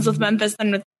closer bonds with Memphis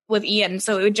than with Ian,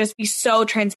 so it would just be so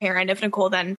transparent if Nicole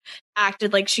then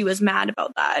acted like she was mad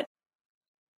about that.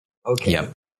 Okay.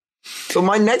 Yep. So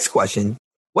my next question: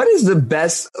 what is the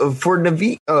best for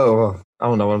Navi? Oh, I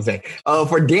don't know what I'm saying.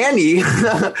 For Danny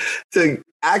to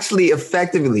actually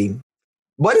effectively,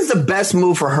 what is the best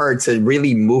move for her to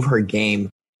really move her game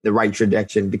the right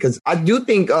trajectory? Because I do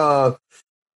think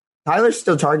Tyler's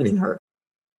still targeting her,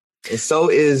 and so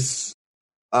is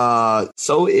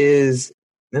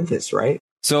Memphis, right?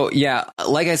 So yeah,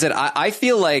 like I said, I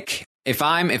feel like if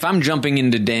I'm jumping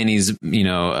into Danny's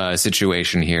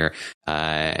situation here,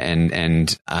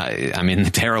 and I'm in the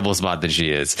terrible spot that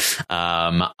she is,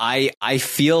 I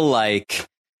feel like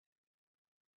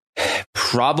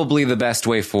probably the best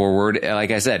way forward, like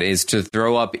I said, is to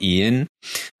throw up Ian,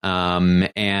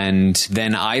 and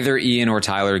then either Ian or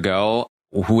Tyler go,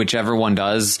 whichever one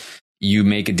does, you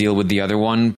make a deal with the other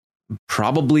one.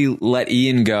 Probably let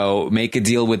Ian go, make a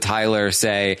deal with Tyler,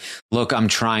 say, look, I'm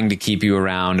trying to keep you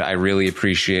around. I really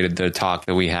appreciated the talk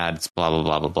that we had, blah, blah,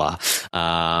 blah, blah,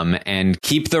 blah. And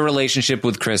keep the relationship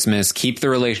with Christmas, keep the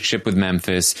relationship with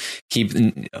Memphis,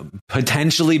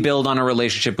 potentially build on a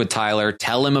relationship with Tyler.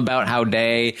 Tell him about how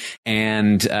Day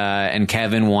and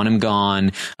Kevin want him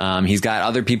gone. He's got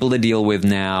other people to deal with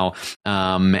now.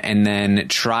 And then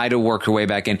try to work her way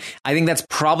back in. I think that's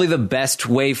probably the best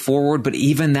way forward, but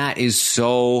even that is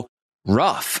so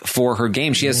rough for her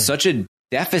game. She has such a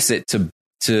deficit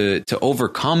to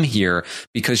overcome here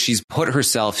because she's dug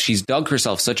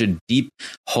herself such a deep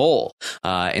hole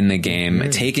in the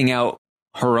game, taking out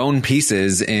her own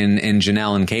pieces in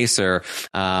Janelle and Kaser,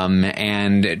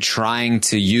 and trying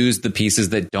to use the pieces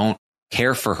that don't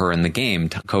care for her in the game,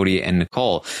 Cody and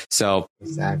Nicole. So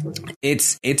exactly,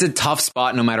 it's a tough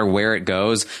spot no matter where it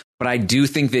goes. But I do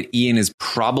think that Ian is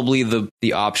probably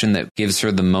the option that gives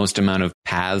her the most amount of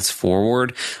paths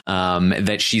forward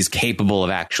that she's capable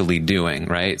of actually doing.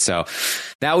 Right. So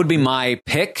that would be my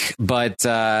pick. But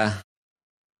it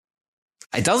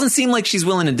doesn't seem like she's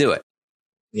willing to do it.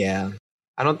 Yeah,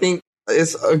 I don't think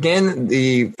it's, again,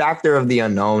 the factor of the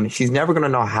unknown. She's never going to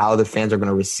know how the fans are going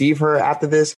to receive her after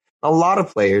this. A lot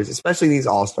of players, especially these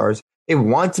all-stars, they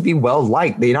want to be well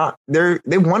liked. They want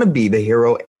to be the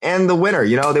hero and the winner.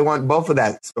 They want both of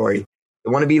that story.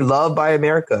 They want to be loved by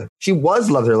America. She was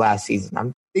loved her last season.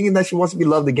 I'm thinking that she wants to be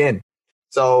loved again.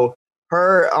 So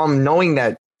her knowing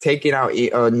that,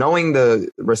 knowing the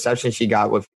reception she got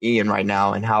with Ian right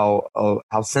now and how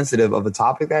sensitive of a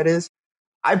topic that is,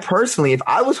 I personally, if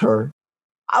I was her,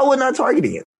 I would not target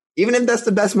Ian, even if that's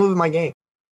the best move in my game,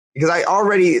 because I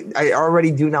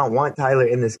already do not want Tyler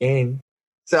in this game.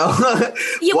 So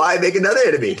why make another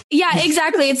enemy? Yeah,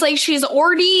 exactly. It's like she's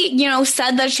already,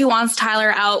 said that she wants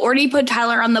Tyler out, already put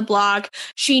Tyler on the block.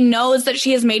 She knows that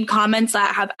she has made comments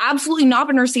that have absolutely not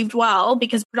been received well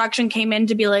because production came in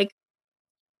to be like,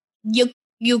 you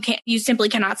simply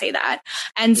cannot say that.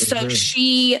 And so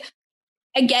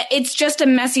again, it's just a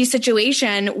messy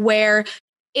situation where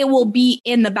it will be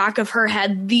in the back of her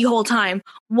head the whole time.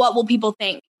 What will people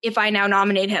think if I now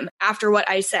nominate him after what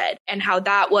I said and how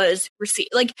that was received?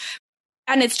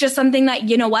 And it's just something that,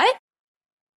 you know what?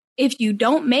 If you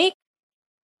don't make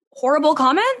horrible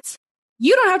comments,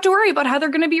 you don't have to worry about how they're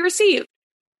going to be received.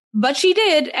 But she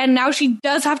did, and now she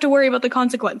does have to worry about the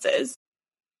consequences.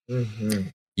 Mm-hmm.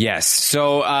 Yes.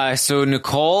 So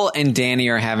Nicole and Danny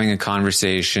are having a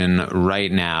conversation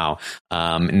right now.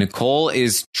 Nicole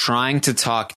is trying to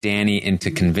talk Danny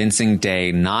into convincing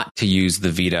Day not to use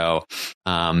the veto,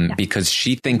 because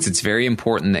she thinks it's very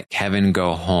important that Kevin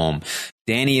go home.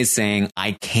 Danny is saying,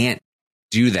 I can't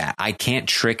do that. I can't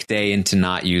trick Day into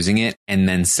not using it and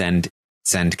then send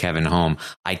Kevin home.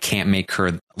 I can't make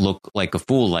her look like a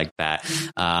fool like that.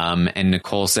 And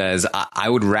Nicole says, I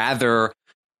would rather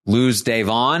lose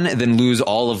Davon than lose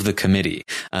all of the committee.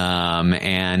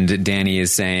 And Danny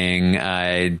is saying,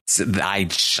 I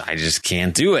just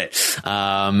can't do it.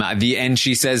 And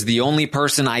she says, the only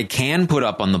person I can put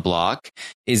up on the block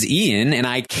is Ian, and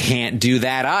I can't do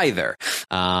that either.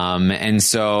 And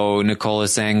so Nicole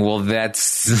is saying, well,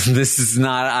 this is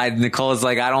not, Nicole is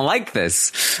like, I don't like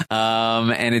this.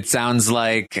 And it sounds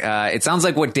like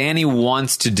what Danny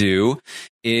wants to do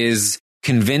is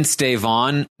convince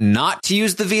Davon not to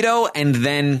use the veto and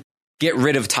then get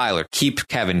rid of Tyler, keep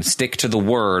Kevin, stick to the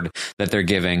word that they're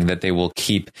giving, that they will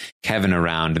keep Kevin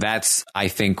around. That's, I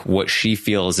think, what she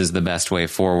feels is the best way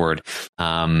forward.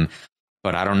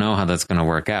 But I don't know how that's going to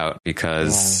work out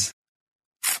because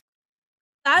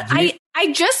I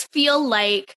just feel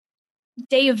like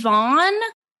Davon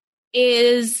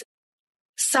is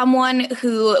someone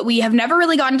who we have never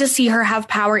really gotten to see her have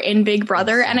power in Big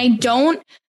Brother, and I don't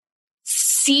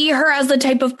see her as the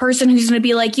type of person who's going to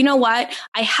be like, you know what,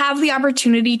 I have the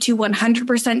opportunity to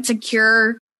 100%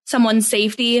 secure someone's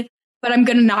safety, but I'm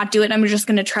going to not do it. I'm just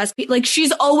going to trust people. Like,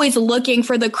 she's always looking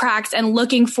for the cracks and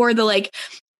looking for the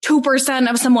 2%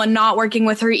 of someone not working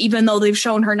with her, even though they've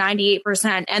shown her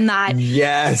 98%. And that,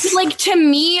 yes, to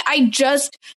me, I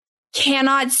just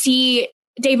cannot see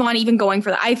Davon even going for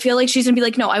that. I feel like she's going to be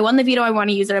like, no, I won the veto. I want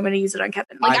to use it. I'm going to use it on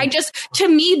Kevin. To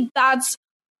me, that's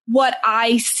what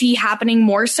I see happening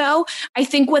more so. I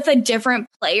think with a different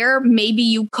player, maybe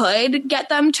you could get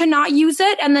them to not use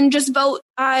it and then just vote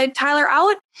Tyler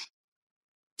out.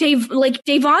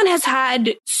 Davon has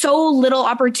had so little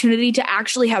opportunity to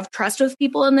actually have trust with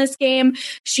people in this game.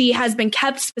 She has been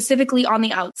kept specifically on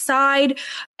the outside.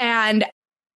 And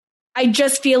I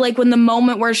just feel like when the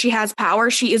moment where she has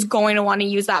power, she is going to want to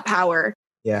use that power.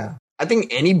 Yeah. I think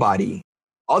anybody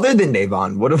other than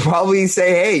Davon would have probably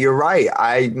say, hey, you're right.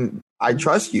 I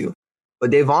trust you. But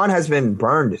Davon has been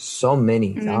burned so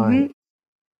many times.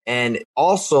 And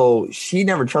also, she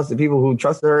never trusted people who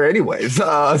trusted her anyways.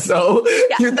 So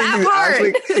you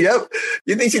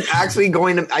think she's actually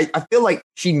going to, I feel like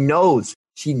she knows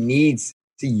she needs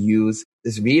to use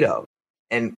this veto.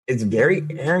 And it's very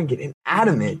arrogant and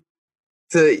adamant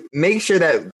to make sure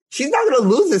that she's not going to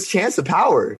lose this chance of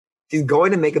power. She's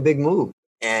going to make a big move.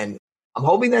 And I'm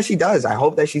hoping that she does. I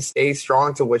hope that she stays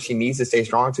strong to what she needs to stay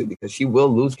strong to, because she will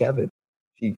lose Kevin.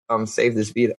 She saves this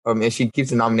veto, and she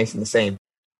keeps the nomination the same.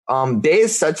 Day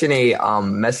is such in a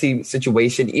messy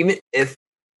situation. Even if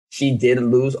she did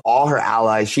lose all her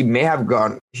allies, she may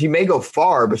go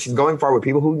far, but she's going far with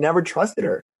people who never trusted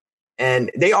her.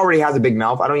 And Day already has a big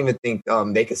mouth. I don't even think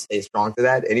they could stay strong to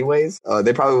that anyways.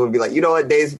 They probably would be like, you know what,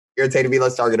 Day's irritated me,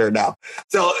 let's target her now.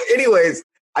 So anyways,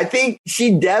 I think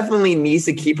she definitely needs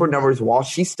to keep her numbers while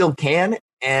she still can,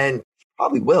 and she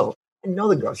probably will. I know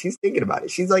the girl. She's thinking about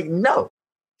it. She's like, no.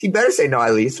 She better say no,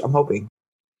 at least. I'm hoping.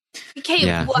 Okay,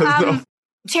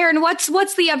 Taryn, what's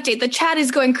the update? The chat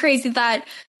is going crazy that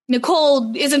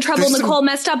Nicole is in trouble. Nicole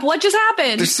messed up. What just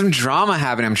happened? There's some drama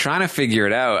happening. I'm trying to figure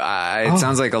it out. It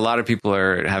sounds like a lot of people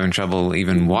are having trouble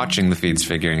even watching the feeds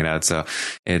figuring it out. So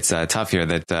it's tough here.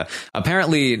 That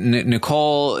apparently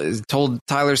Nicole told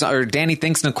Tyler, or Danny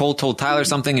thinks Nicole told Tyler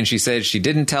something, and she said she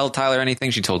didn't tell Tyler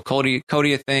anything. She told Cody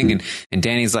a thing, and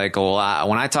Danny's like, well,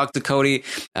 when I talked to Cody,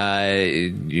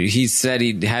 he said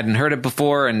he hadn't heard it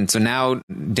before, and so now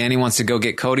Danny wants to go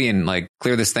get Cody and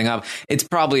clear this thing up. It's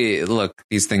probably, look,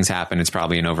 these things happen. It's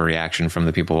probably an overreaction from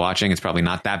the people watching. It's probably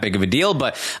not that big of a deal,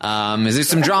 but there's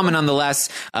some drama nonetheless.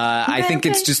 I think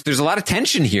it's just, there's a lot of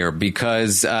tension here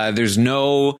because there's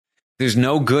no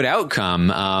good outcome.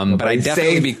 But I'd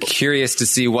definitely be curious to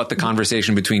see what the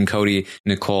conversation between Cody,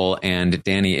 Nicole, and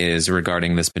Danny is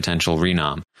regarding this potential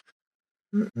renom.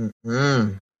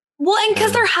 Well, and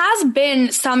because there has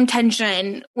been some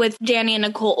tension with Danny and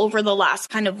Nicole over the last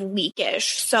kind of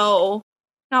weekish. So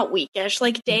not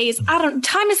weekish, days.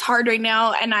 Time is hard right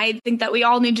now. And I think that we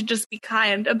all need to just be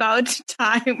kind about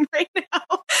time right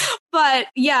now. But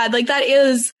yeah, that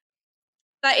is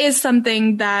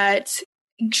something that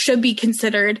should be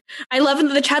considered. I love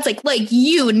that the chat's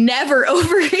you never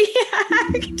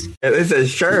overreact. It says,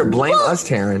 sure, blame us,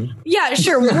 Taryn. Yeah,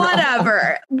 sure,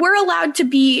 whatever. We're allowed to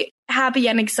be happy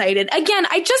and excited. Again,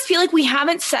 I just feel like we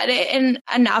haven't said it in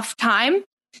enough time.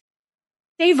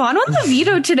 Davon won the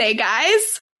veto today,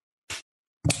 guys.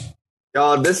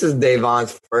 Y'all, this is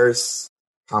Davon's first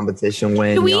competition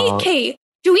win. Do we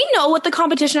know what the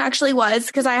competition actually was?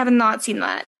 Because I have not seen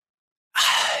that.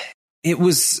 It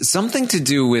was something to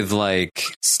do with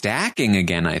stacking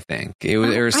again, I think. It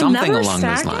was or something along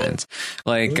those lines.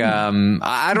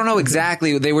 I don't know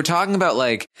exactly. They were talking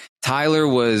about Tyler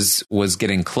was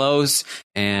getting close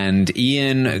and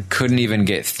Ian couldn't even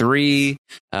get 3.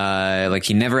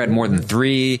 He never had more than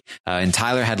 3. And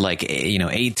Tyler had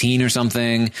 18 or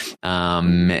something.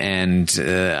 And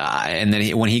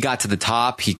then when he got to the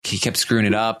top, he kept screwing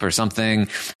it up or something.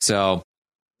 So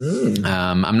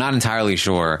I'm not entirely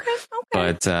sure.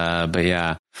 Okay. But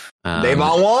yeah.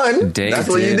 Davon won. That's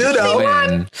what you do,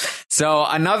 though. So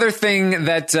another thing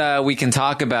that we can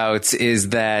talk about is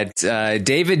that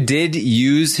David did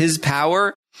use his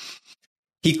power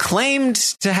He claimed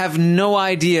to have no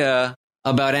idea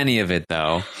about any of it,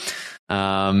 though.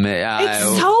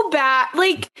 It's so bad.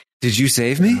 Like, did you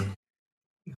save me?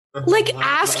 Like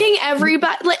asking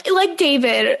everybody, like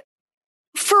David,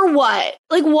 for what?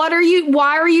 Like, why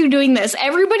are you doing this?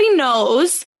 Everybody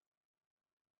knows.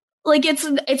 Like,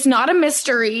 it's not a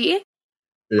mystery.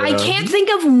 Yeah. I can't think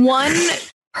of one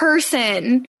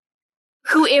person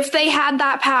who, if they had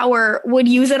that power, would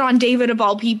use it on David of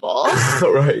all people.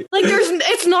 Right. Like,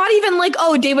 it's not even like,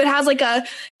 oh, David has like a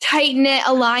tight-knit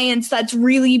alliance that's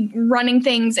really running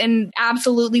things and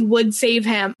absolutely would save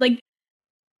him. Like,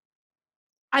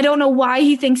 I don't know why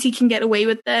he thinks he can get away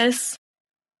with this.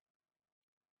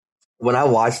 When I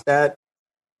watched that,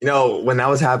 when that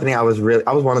was happening, I was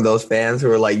one of those fans who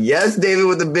were like, yes, David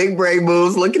with the big brain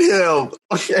moves. Look at him.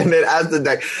 And then as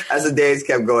the days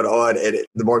kept going on and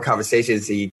the more conversations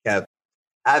he kept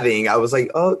having, I was like,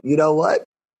 oh, you know what?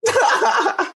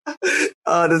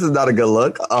 This is not a good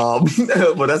look.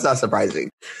 But that's not surprising.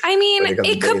 I mean,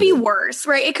 it could be worse,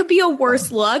 right? It could be a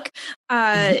worse look.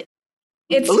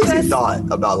 It's at least he thought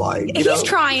about lying. He's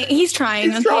trying. He's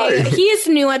trying. Okay, he is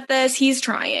new at this. He's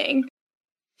trying.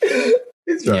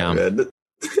 He's trying, man.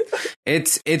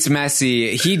 It's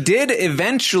messy. He did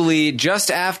eventually,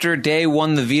 just after Day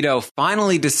won the veto,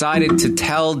 finally decided to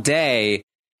tell Day,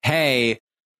 "Hey,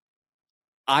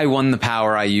 I won the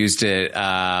power. I used it."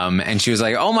 And she was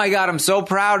like, "Oh my God, I'm so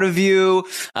proud of you.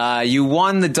 You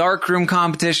won the darkroom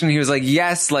competition." He was like,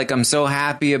 "Yes, like I'm so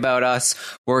happy about us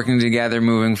working together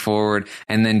moving forward."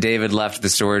 And then David left the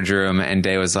storage room and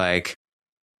Day was like,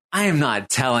 "I am not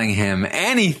telling him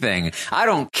anything. I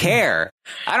don't care.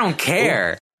 I don't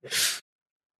care."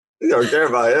 You don't care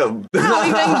about him. I don't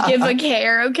even give a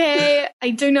care, okay? I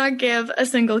do not give a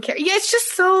single care. Yeah, it's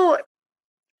just so...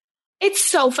 It's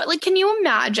so fun. Like, can you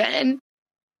imagine?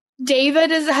 David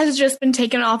has just been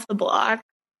taken off the block.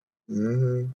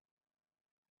 Mm-hmm.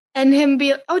 And him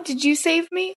be like, oh, did you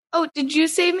save me? Oh, did you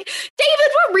save me?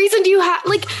 David, what reason do you have?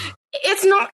 Like,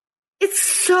 it's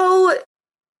so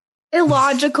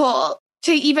illogical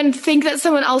to even think that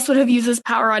someone else would have used this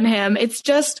power on him. It's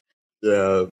just...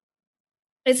 Yeah.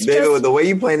 David, with the way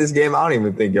you play this game, I don't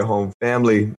even think your home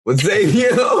family would save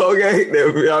you. Okay,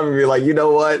 they'll be like, you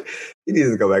know what? He needs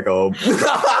to go back home.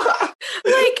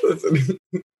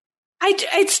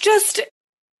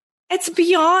 It's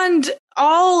beyond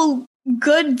all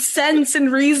good sense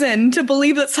and reason to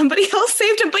believe that somebody else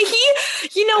saved him. But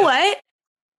you know what?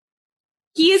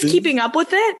 He is keeping up with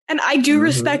it, and I do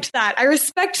respect that. I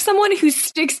respect someone who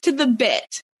sticks to the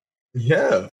bit.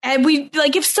 Yeah. And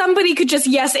if somebody could just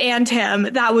yes and him,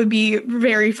 that would be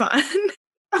very fun.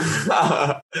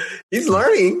 He's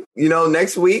learning.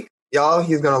 Next week, y'all,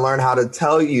 he's going to learn how to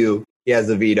tell you he has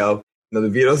a veto. The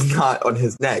veto's not on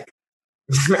his neck.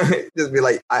 Just be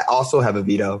like, I also have a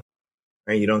veto.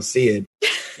 Right? You don't see it,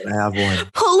 but I have one.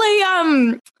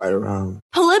 Right around.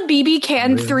 Pull a BB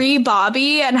Can 3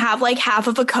 Bobby and have half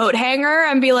of a coat hanger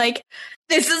and be like,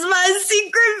 this is my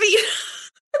secret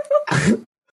veto.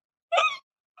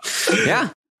 Yeah.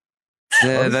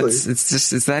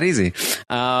 It's that easy.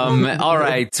 All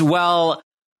right. Well,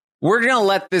 we're going to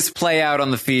let this play out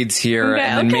on the feeds here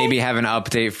and then maybe have an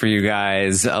update for you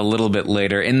guys a little bit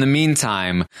later. In the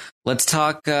meantime, let's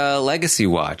talk Legacy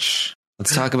Watch.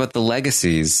 Let's talk about the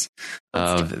legacies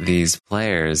of these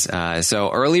players.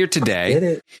 So earlier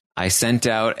today, I sent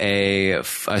out a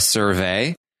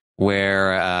survey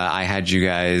where I had you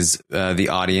guys, the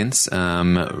audience,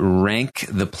 rank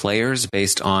the players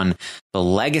based on the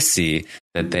legacy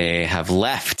that they have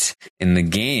left in the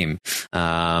game,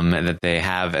 that they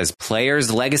have as players.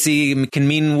 Legacy can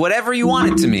mean whatever you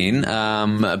want it to mean.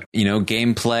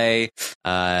 Gameplay,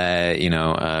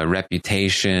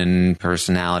 reputation,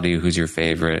 personality, who's your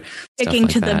favorite. Sticking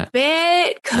to the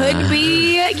bit could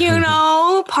be,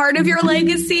 part of your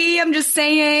legacy. I'm just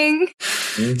saying.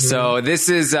 Mm-hmm. So this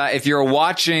is, if you're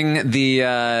watching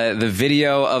the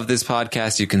video of this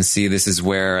podcast, you can see this is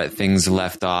where things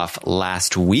left off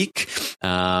last week.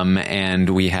 And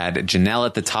we had Janelle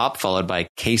at the top, followed by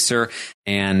Kaser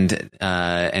and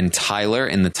Tyler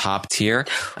in the top tier.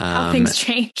 How things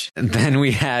change. Then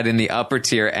we had in the upper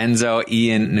tier, Enzo,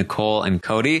 Ian, Nicole, and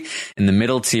Cody. In the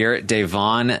middle tier,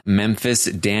 Devon, Memphis,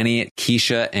 Danny,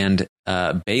 Keisha, and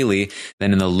Bailey.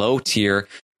 Then in the low tier,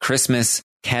 Christmas,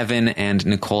 Kevin, and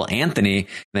Nicole Anthony.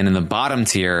 Then in the bottom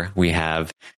tier, we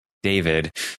have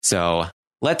David. So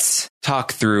let's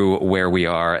talk through where we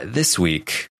are this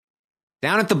week.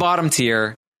 Down at the bottom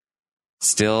tier,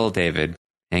 still David.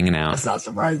 hanging out. That's not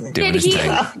surprising. Did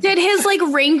his like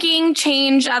ranking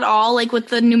change at all, like with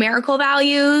the numerical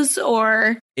values,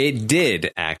 or? It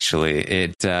did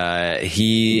actually.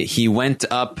 He went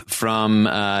up from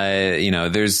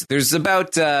there's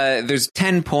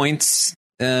 10 points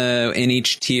in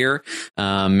each tier.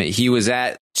 He was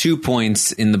at 2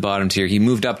 points in the bottom tier. He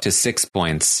moved up to 6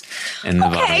 points in the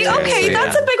bottom tier. Okay, so,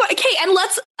 that's a big one. Okay, and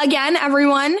let's again,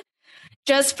 everyone,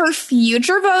 just for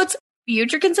future votes,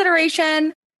 future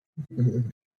consideration.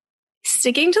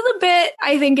 Sticking to the bit,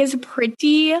 I think, is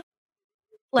pretty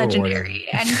legendary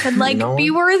and could be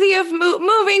worthy of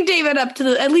moving David up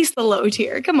to at least the low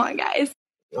tier. Come on, guys.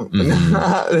 Well,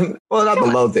 not the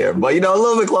low tier, but a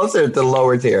little bit closer to the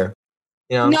lower tier.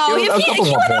 No, if he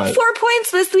went up 4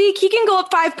 points this week, he can go up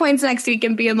 5 points next week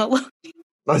and be in the low tier.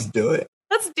 Let's do it.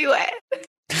 Let's do it.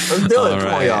 Come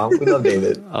on, y'all. We love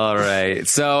David. All right.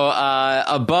 So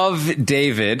above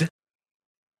David,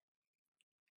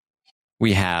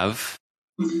 we have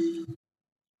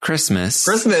Christmas.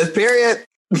 Christmas, period.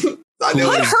 Put her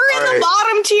in the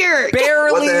bottom tier.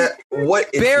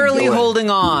 Barely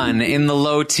holding on in the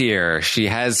low tier. She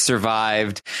has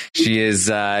survived. I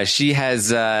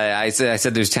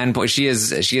said there's 10 points. She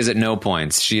is at no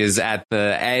points. She is at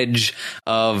the edge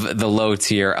of the low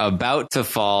tier, about to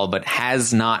fall, but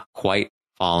has not quite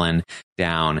fallen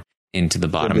down into the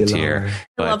bottom tier.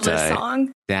 I love this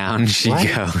song. Down she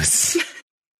goes.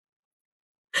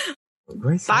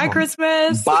 Bye,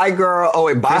 Christmas. Bye, girl. Oh,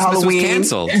 wait, bye, Christmas Halloween. was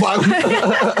canceled.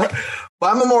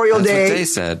 Bye, Memorial Day.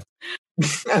 That's what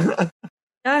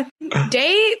they said.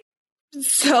 Date.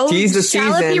 So Tease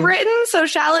shall the it be season. written? So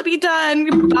shall it be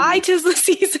done? Bye, 'tis the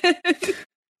season.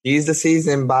 Tease the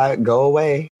season. Bye. Go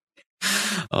away.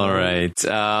 All right.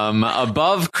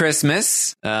 Above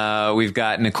Christmas, we've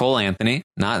got Nicole Anthony.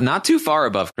 Not too far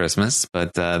above Christmas,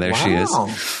 but there she is.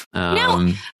 Now,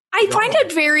 I find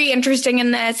it very interesting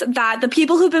in this that the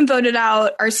people who've been voted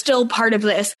out are still part of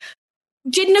this.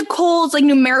 Did Nicole's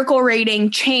numerical rating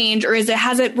change, or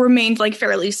has it remained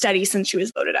fairly steady since she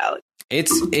was voted out?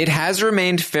 It has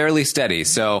remained fairly steady.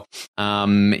 So, now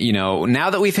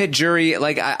that we've hit jury,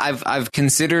 I've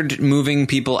considered moving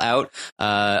people out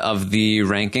of the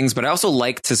rankings, but I also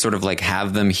like to sort of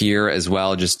have them here as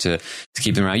well, just to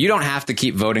keep them around. You don't have to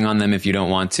keep voting on them if you don't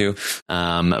want to.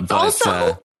 But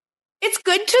also, it's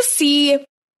good to see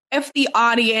if the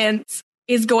audience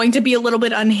is going to be a little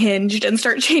bit unhinged and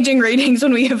start changing ratings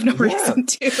when we have no reason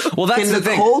to. Well, that's the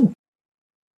thing.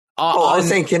 I was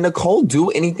saying, can Nicole do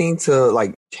anything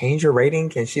to change her rating?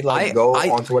 Can she go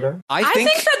on Twitter? I think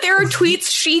that there are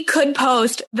tweets she could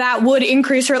post that would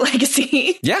increase her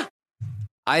legacy. Yeah.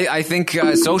 I think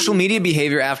social media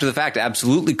behavior after the fact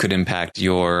absolutely could impact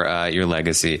your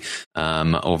legacy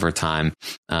over time.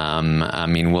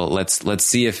 Let's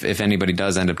see if anybody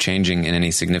does end up changing in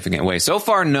any significant way. So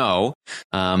far, no.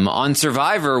 On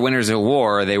Survivor, Winners at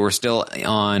War, they were still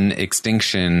on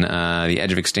extinction, the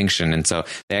edge of extinction, and so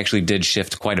they actually did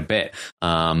shift quite a bit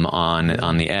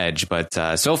on the edge.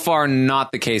 But so far,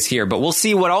 not the case here. But we'll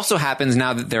see what also happens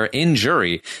now that they're in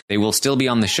jury. They will still be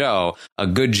on the show. A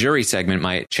good jury segment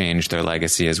might change their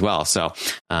legacy as well. So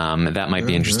that might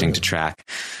be interesting to track.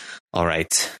 All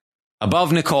right.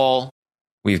 Above Nicole,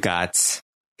 we've got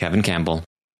Kevin Campbell.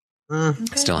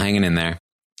 Still hanging in there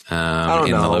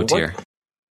in the low tier.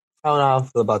 I don't know how I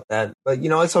feel about that, but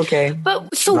it's okay.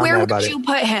 But so where would you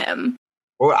put him?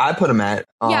 Where I put him at?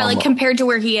 Compared to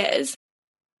where he is.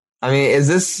 I mean, is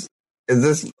this?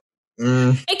 It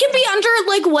can be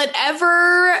under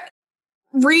whatever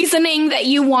reasoning that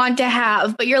you want to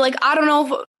have, but you're I don't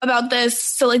know about this,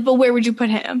 so but where would you put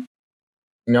him?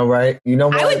 Right? You know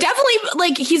what? I would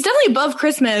definitely he's definitely above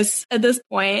Christmas at this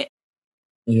point.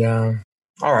 Yeah.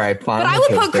 All right, fine. But I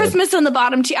would put Christmas in the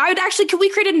bottom tier. I would actually, can we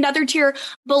create another tier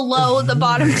below the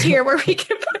bottom tier where we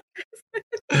can put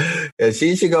Christmas? Yeah,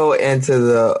 she should go into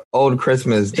the old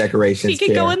Christmas decorations. She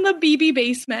could go in the BB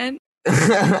basement.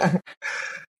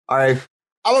 All right.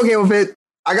 I'm okay with it.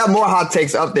 I got more hot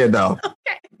takes up there, though.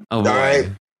 Okay. Oh, boy. All right.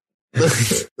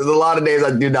 There's a lot of names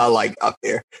I do not like up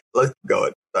there. Let's go.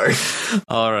 Sorry.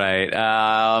 All right.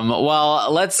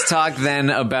 Well, let's talk then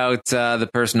about the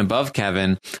person above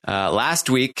Kevin.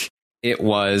 Last week, it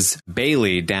was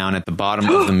Bailey down at the bottom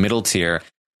of the middle tier.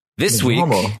 This week,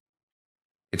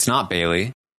 it's not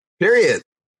Bailey. Period.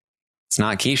 It's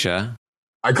not Keisha.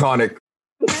 Iconic.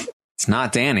 It's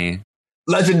not Danny.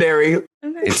 Legendary.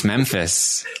 It's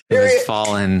Memphis, who has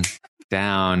fallen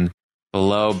down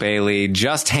below Bailey,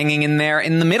 just hanging in there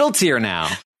in the middle tier now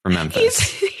for Memphis.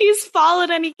 He's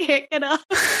fallen and he can't get up.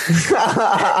 Dang,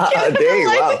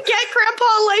 wow. Get Grandpa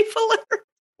life alert.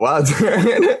 Wow,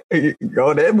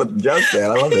 going in with Justin. I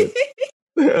love it.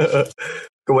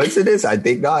 Coincidence? I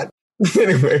think not.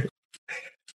 Anyway,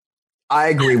 I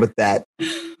agree with that.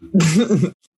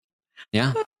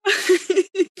 Yeah.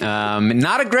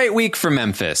 Not a great week for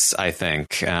Memphis, I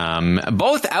think.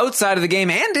 Both outside of the game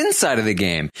and inside of the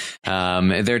game.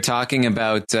 They're talking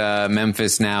about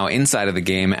Memphis now inside of the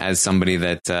game as somebody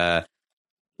that,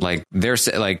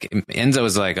 Enzo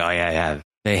was like, oh, yeah,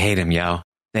 they hate him, yo.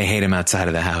 They hate him outside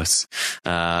of the house.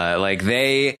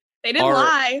 They didn't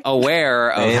lie.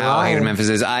 Aware of how hated Memphis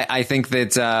is. I think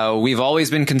that we've always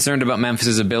been concerned about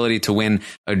Memphis's ability to win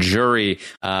a jury.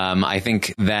 I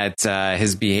think that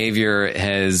his behavior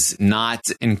has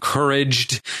not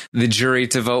encouraged the jury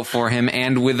to vote for him.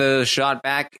 And with a shot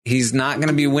back, he's not going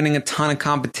to be winning a ton of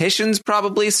competitions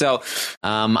probably. So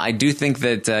I do think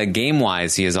that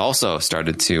game-wise, he has also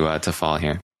started to fall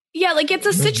here. Yeah, like it's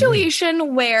a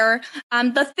situation where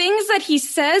the things that he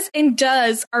says and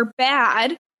does are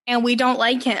bad. And we don't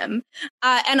like him.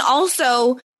 And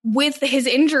also, with his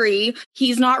injury,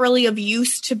 he's not really of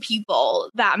use to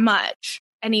people that much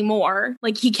anymore.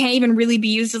 Like, he can't even really be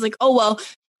used as like, oh, well,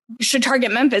 should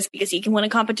target Memphis because he can win a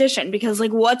competition. Because,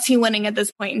 like, what's he winning at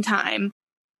this point in time?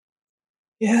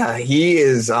 Yeah, he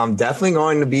is definitely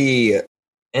going to be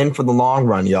in for the long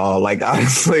run, y'all. Like,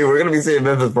 honestly, we're going to be seeing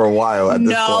Memphis for a while at this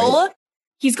point. No,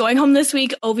 he's going home this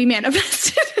week. Ovi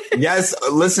manifested. Yes,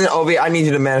 listen, Ovi, I need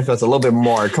you to manifest a little bit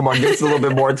more. Come on, give us a little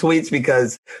bit more tweets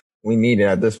because we need it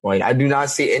at this point. I do not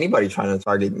see anybody trying to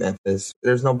target Memphis.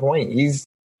 There's no point. He's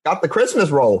got the Christmas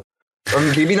roll from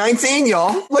BB19,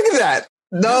 y'all. Look at that.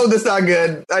 No, that's not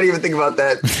good. I didn't even think about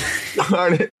that.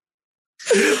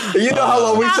 You know how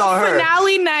long we saw her.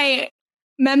 Finale night,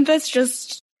 Memphis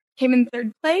just came in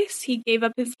third place. He gave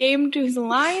up his game to his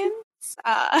Lions.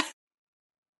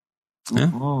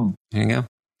 Yeah. There you go.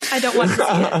 I don't want to see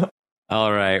it.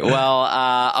 All right.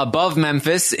 Well, above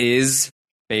Memphis is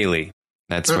Bailey.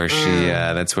 That's where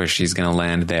she's going to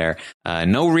land there.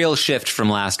 No real shift from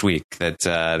last week.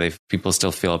 That people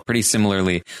still feel pretty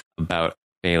similarly about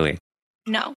Bailey.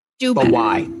 No, but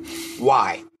why?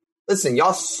 Why? Listen,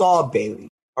 y'all saw Bailey.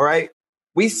 All right,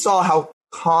 we saw how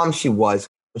calm she was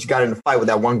when she got in a fight with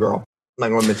that one girl. I'm not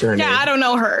going to mention her name. Yeah, I don't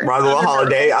know her. Ronald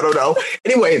Holiday. I don't know.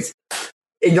 Anyways.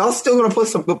 And y'all still gonna put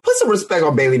some respect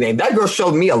on Bailey's name. That girl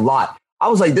showed me a lot. I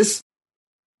was like, this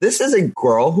is a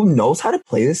girl who knows how to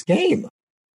play this game.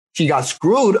 She got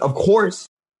screwed, of course,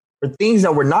 for things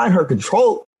that were not in her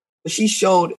control, but she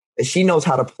showed that she knows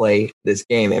how to play this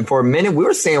game. And for a minute, we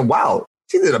were saying, wow,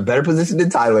 she's in a better position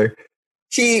than Tyler.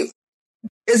 She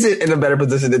isn't in a better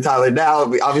position than Tyler now.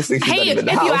 Obviously, she's if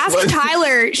you ask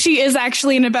Tyler, she is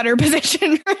actually in a better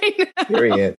position right now.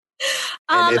 Period.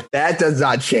 And if that does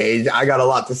not change, I got a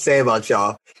lot to say about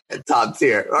y'all at top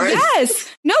tier. All right? Yes.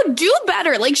 No, do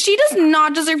better. Like, she does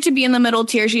not deserve to be in the middle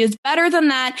tier. She is better than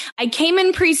that. I came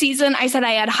in preseason. I said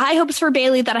I had high hopes for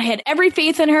Bailey, that I had every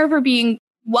faith in her for being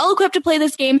well equipped to play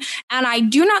this game. And I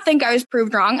do not think I was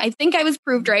proved wrong. I think I was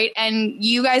proved right. And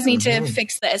you guys need to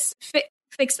fix this.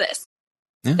 Fix this.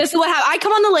 Yeah. This is what happened. I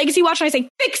come on the Legacy Watch and I say,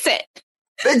 fix it.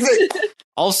 Fix it.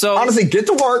 Also, honestly, get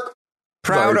to work.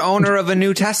 Proud owner of a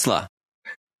new Tesla.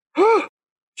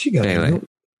 She got Bailey.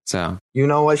 So you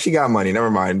know what? She got money. Never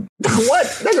mind.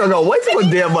 What? They're gonna go. Wait for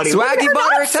damn money. Swaggy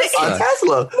bought her a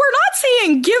Tesla. We're not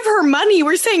saying give her money.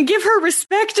 We're saying give her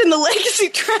respect in the Legacy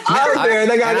track.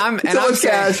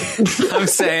 I'm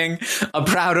saying a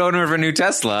proud owner of a new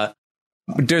Tesla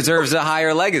deserves a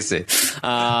higher legacy.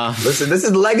 Listen, this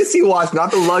is Legacy Watch,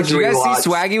 not the luxury watch. You guys see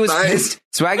Swaggy was pissed?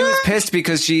 Swaggy was pissed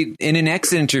because in an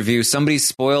exit interview, somebody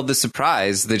spoiled the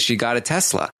surprise that she got a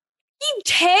Tesla. He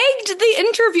tagged the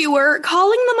interviewer,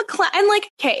 calling them a clown. And like,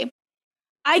 okay,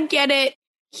 I get it.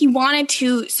 He wanted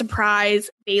to surprise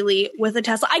Bailey with a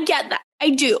Tesla. I get that.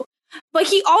 I do. But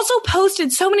he also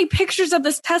posted so many pictures of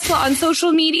this Tesla on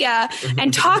social media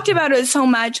and talked about it so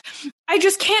much. I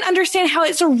just can't understand how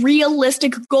it's a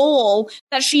realistic goal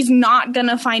that she's not going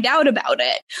to find out about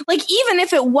it. Like, even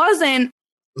if it wasn't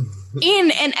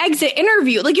in an exit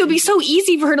interview, like, it would be so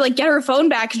easy for her to like get her phone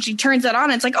back and she turns it on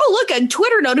and it's like, oh, look, a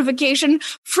Twitter notification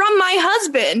from my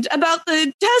husband about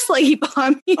the Tesla he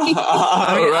bought me.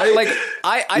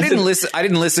 I didn't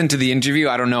listen to the interview.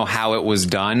 I don't know how it was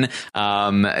done.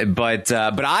 But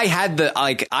I had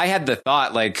the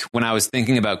thought, like, when I was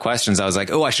thinking about questions, I was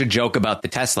like, oh, I should joke about the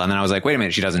Tesla. And then I was like, wait a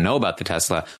minute, she doesn't know about the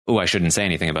Tesla. Oh, I shouldn't say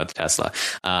anything about the Tesla.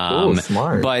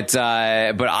 Smart. But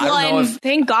I don't know if,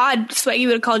 thank God Swaggy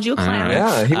would have called you a clown.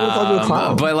 Yeah, he would have called you a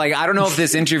clown. But like, I don't know if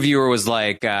this interviewer was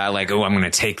like, oh, I'm going to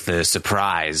take the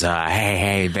surprise.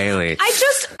 Hey, Bailey.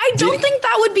 I don't think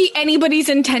that would be anybody's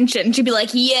intention to be like,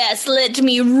 yes, let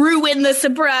me ruin the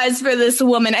surprise for this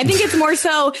woman. I think it's more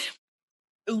so,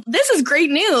 this is great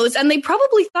news. And they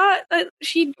probably thought that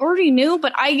she already knew,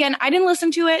 but I didn't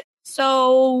listen to it.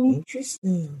 So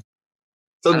interesting.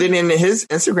 So then in his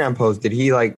Instagram post, did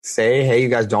he like say, hey, you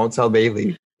guys don't tell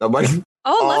Bailey? Nobody.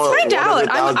 Oh, let's find out.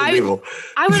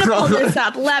 I'm going to pull this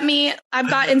up. I've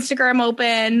got Instagram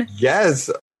open. Yes.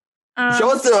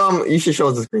 Show us you should show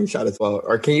us the screenshot as well.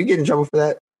 Or can you get in trouble for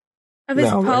that? Of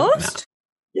his post?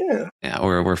 No. Yeah,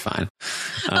 we're fine.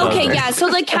 Okay, yeah. So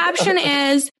the caption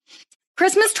is,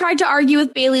 Christmas tried to argue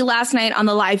with Bailey last night on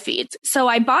the live feeds. So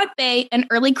I bought Bae an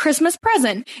early Christmas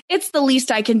present. It's the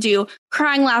least I can do.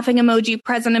 Crying, laughing emoji,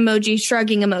 present emoji,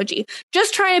 shrugging emoji.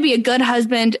 Just trying to be a good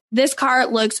husband. This car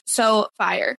looks so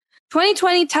fire.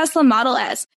 2020 Tesla Model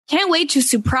S. Can't wait to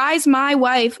surprise my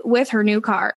wife with her new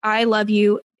car. I love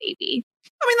you, baby.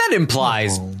 I mean, that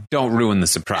implies don't ruin the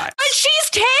surprise. But she's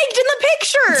tagged in the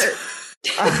picture.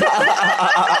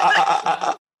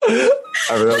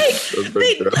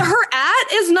 Her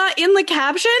at is not in the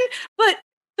caption, but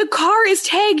the car is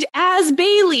tagged as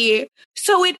Bailey.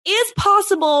 So it is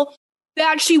possible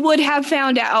that she would have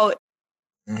found out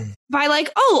by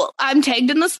like, oh, I'm tagged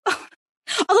in this. Although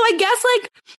I guess like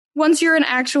once you're an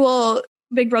actual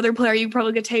Big Brother player, you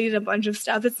probably get tagged in a bunch of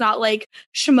stuff. It's not like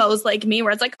schmoes like me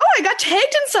where it's like, oh, I got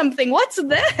tagged in something. What's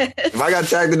this? If I got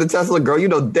tagged in the Tesla, girl, you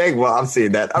know dang well I'm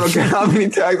seeing that. I don't care how many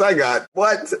tags I got.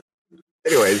 What?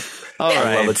 Anyways. All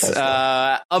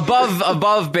right.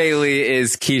 Above Bailey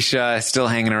is Keisha, still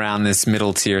hanging around this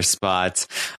middle tier spot.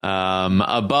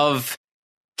 Above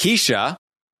Keisha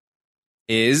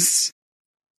is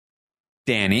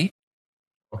Danny.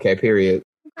 Okay, period.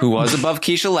 Who was above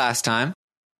Keisha last time.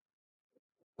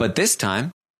 But this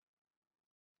time,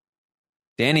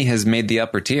 Danny has made the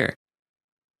upper tier.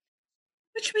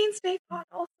 Which means Dave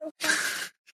also.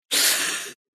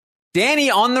 Danny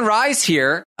on the rise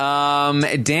here.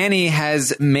 Danny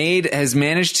has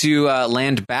managed to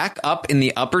land back up in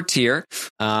the upper tier.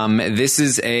 This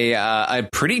is a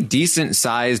pretty decent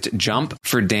sized jump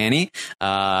for Danny.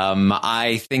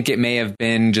 I think it may have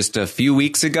been just a few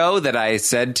weeks ago that I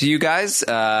said to you guys,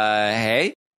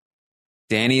 hey,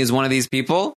 Danny is one of these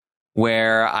people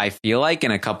where I feel like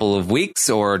in a couple of weeks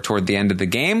or toward the end of the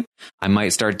game, I might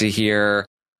start to hear,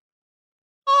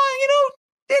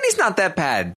 Danny's not that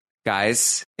bad,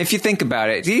 guys. If you think about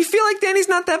it, do you feel like Danny's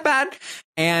not that bad?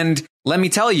 And let me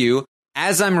tell you,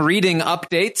 as I'm reading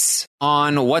updates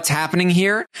on what's happening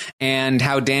here and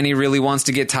how Danny really wants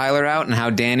to get Tyler out and how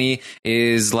Danny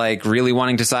is like really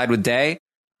wanting to side with Day,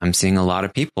 I'm seeing a lot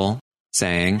of people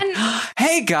saying,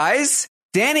 hey guys,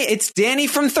 it's Danny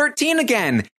from 13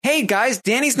 again. Hey guys,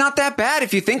 Danny's not that bad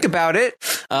if you think about it.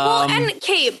 Well, and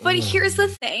Kate, but here's the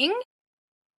thing.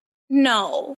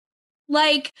 No.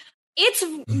 Like,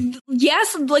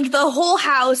 like the whole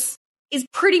house is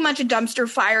pretty much a dumpster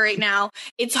fire right now.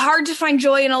 It's hard to find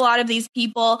joy in a lot of these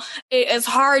people. It is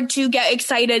hard to get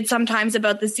excited sometimes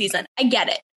about the season. I get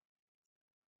it.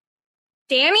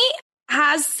 Danny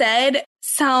has said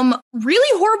some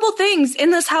really horrible things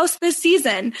in this house this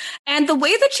season. And the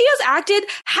way that she has acted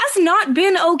has not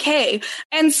been okay.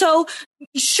 And so,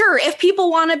 sure, if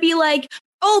people want to be like,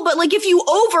 oh, but like if you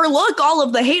overlook all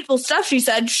of the hateful stuff she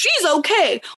said, she's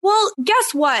okay. Well,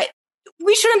 guess what?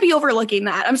 We shouldn't be overlooking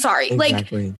that. I'm sorry.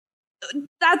 Exactly. Like,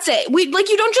 that's it.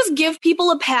 You don't just give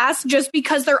people a pass just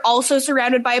because they're also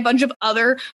surrounded by a bunch of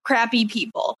other crappy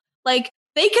people. Like,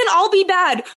 they can all be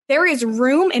bad. There is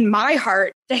room in my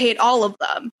heart to hate all of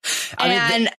them. You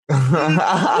guys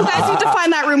need to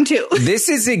find that room too. This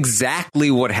is exactly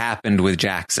what happened with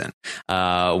Jackson,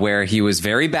 where he was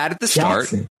very bad at the start.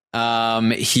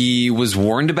 He was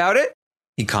warned about it.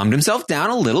 He calmed himself down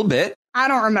a little bit. I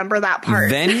don't remember that part.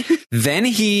 Then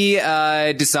he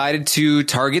decided to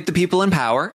target the people in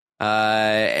power,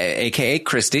 aka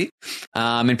Christy.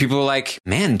 And people were like,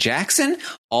 man, Jackson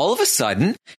all of a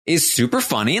sudden is super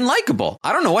funny and likable.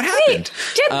 I don't know what happened. Wait,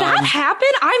 did that happen?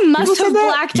 I must have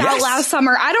blacked out last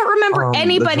summer. I don't remember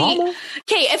anybody.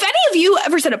 Okay, if any of you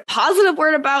ever said a positive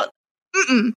word about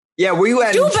yeah, were you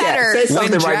at do better? Say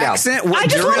something right now. I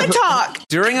just want to talk.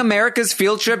 During America's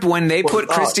field trip, when they put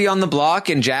Christy on the block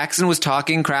and Jackson was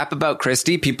talking crap about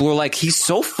Christy, people were like, he's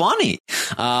so funny.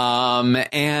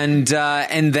 And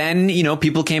then,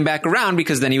 people came back around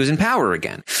because then he was in power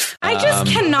again. I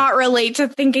just cannot relate to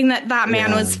thinking that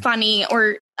man was funny,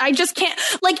 or I just can't.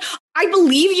 Like, I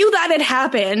believe you that it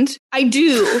happened. I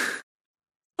do.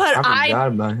 But I forgot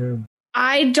about him.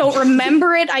 I don't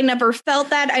remember it. I never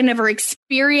felt that. I never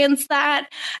experienced that.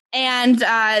 And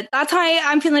that's how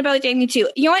I'm feeling about Danny too.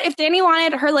 You know what? If Danny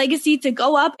wanted her legacy to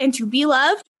go up and to be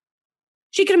loved,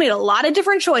 she could have made a lot of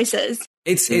different choices.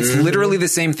 It's literally the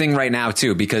same thing right now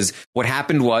too, because what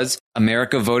happened was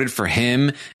America voted for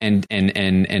him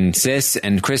and Sis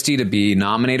and Christy to be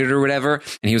nominated or whatever,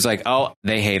 and he was like, "Oh,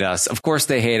 they hate us. Of course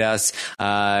they hate us.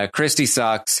 Christy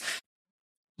sucks."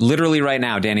 Literally right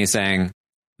now, Danny's saying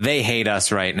they hate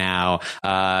us right now.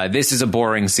 This is a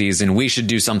boring season. We should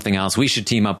do something else. We should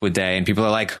team up with Day, and people are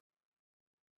like,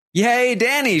 "Yay,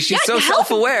 Danny! She's so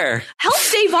self-aware. Help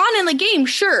Davon in the game.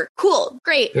 Sure, cool,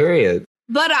 great. Period.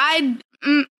 But I'm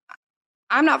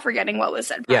not forgetting what was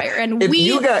said prior, and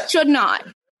we should not.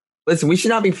 Listen, we should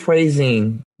not be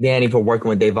praising Danny for working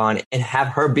with Davon and have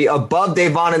her be above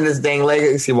Davon in this dang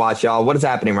legacy watch, y'all. What is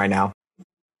happening right now?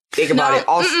 Think about it.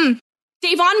 Also,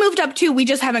 Davon moved up too. We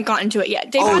just haven't gotten to it yet.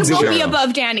 Davon will be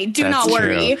above Danny. Do not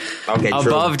worry. Okay,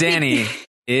 above Danny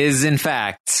is, in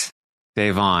fact,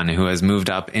 Davon, who has moved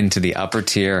up into the upper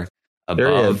tier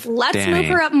above Let's Danny. move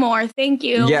her up more. Thank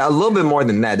you. Yeah, a little bit more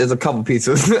than that. There's a couple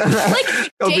pieces. Like,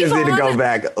 pieces need to go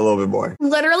back a little bit more.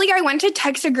 Literally, I went to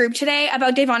text a group today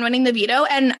about Davon winning the veto,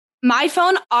 and my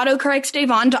phone autocorrects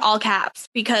Davon to all caps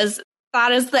because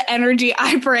that is the energy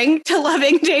I bring to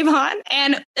loving Davon,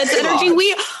 and it's energy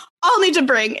we all need to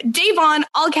bring. Davon,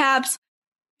 all caps.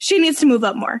 She needs to move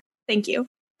up more. Thank you.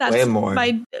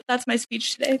 That's my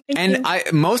speech today. Thank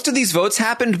you. Most of these votes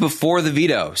happened before the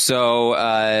veto, so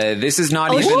this is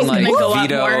not even like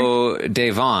veto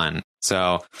Davon.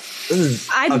 So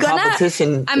I'm gonna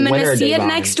see it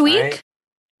next week. Right?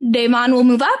 Davon will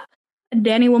move up.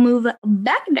 Danny will move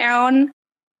back down.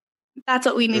 That's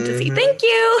what we need to see. Thank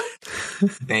you.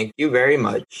 Thank you very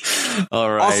much.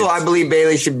 All right. Also, I believe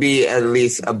Bailey should be at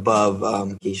least above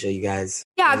Keisha, you guys.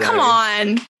 Yeah, come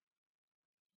on.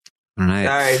 All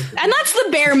right. And that's the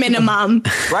bare minimum.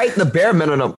 Right? The bare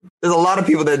minimum. There's a lot of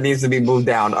people that needs to be moved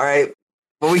down. All right.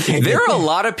 But we can't. There are a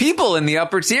lot of people in the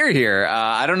upper tier here.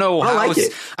 I don't know how I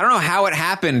don't know how it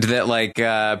happened that like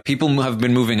people have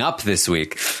been moving up this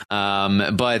week.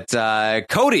 But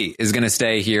Cody is going to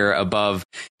stay here above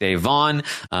Davon.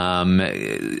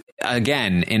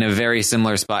 Again, in a very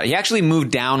similar spot. He actually moved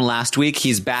down last week.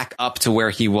 He's back up to where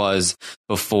he was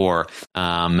before.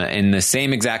 In the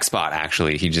same exact spot,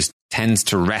 actually. He just tends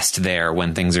to rest there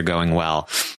when things are going well.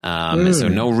 So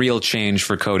no real change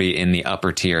for Cody in the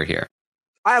upper tier here.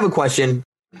 I have a question.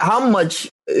 How much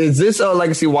is this a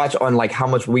legacy watch on like how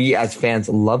much we as fans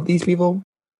love these people,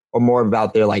 or more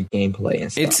about their like gameplay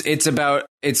and stuff?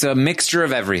 It's a mixture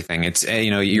of everything. It's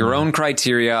your own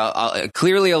criteria.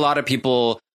 Clearly, a lot of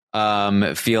people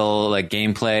feel like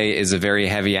gameplay is a very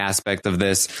heavy aspect of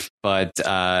this, but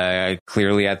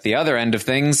clearly at the other end of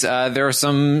things, there are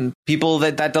some people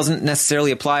that doesn't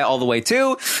necessarily apply all the way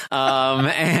to,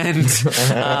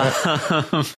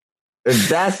 If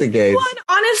that's the case. Well,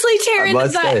 honestly,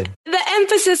 Taryn, the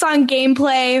emphasis on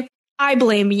gameplay, I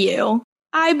blame you.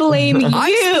 I blame you.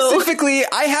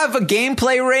 I have a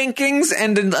gameplay rankings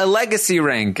and a legacy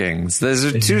rankings. Those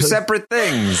are two separate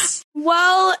things.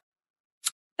 Well,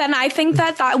 then I think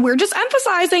that we're just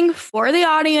emphasizing for the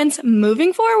audience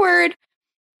moving forward.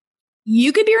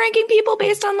 You could be ranking people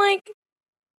based on like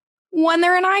when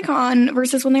they're an icon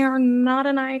versus when they are not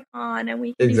an icon, and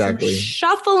we can do some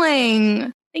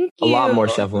shuffling. Thank you. A lot more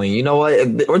shuffling. You know what?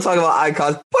 If we're talking about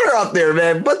icons. Put her up there,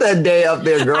 man. Put that Day up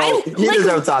there, girl. He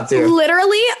deserves top tier.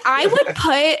 Literally, I would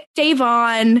put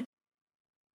Davon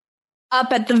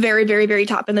up at the very, very, very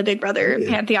top in the Big Brother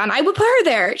pantheon. I would put her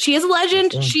there. She is a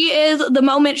legend. She is the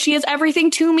moment. She is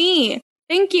everything to me.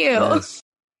 Thank you. Yes.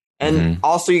 And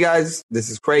also, you guys, this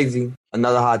is crazy.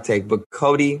 Another hot take, but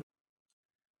Cody,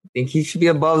 I think he should be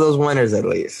above those winners at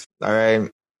least. All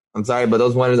right. I'm sorry, but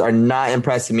those winners are not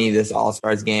impressing me this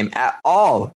All-Stars game at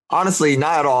all. Honestly,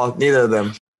 not at all. Neither of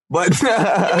them. But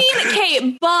I mean,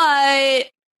 okay, but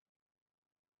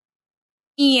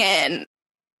Ian.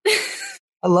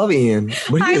 I love Ian,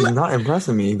 but he is not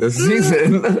impressing me this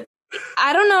season.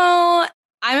 I don't know.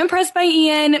 I'm impressed by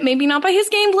Ian. Maybe not by his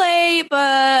gameplay,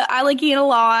 but I like Ian a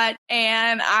lot,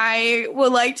 and I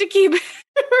would like to keep him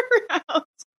around.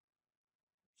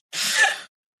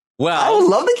 Well, I would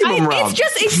love to keep him around.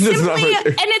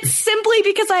 It's simply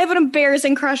because I have an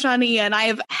embarrassing crush on Ian. I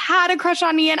have had a crush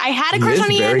on Ian. I had a crush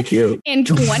on Ian in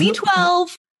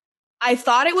 2012. I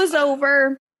thought it was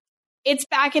over. It's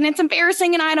back and it's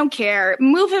embarrassing and I don't care.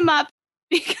 Move him up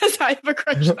because I have a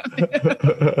crush on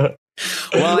him.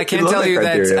 Well, I can tell you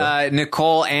that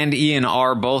Nicole and Ian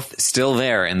are both still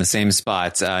there in the same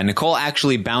spot. Nicole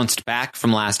actually bounced back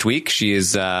from last week. She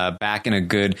is back in a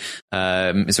good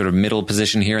sort of middle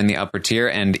position here in the upper tier,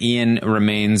 and Ian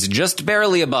remains just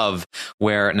barely above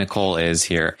where Nicole is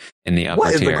here in the upper tier.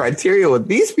 What is the criteria with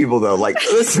these people, though? Like,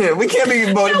 listen, we can't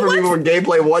be voting for people for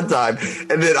gameplay one time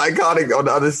and then iconic on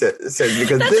the other side,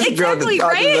 because this girl does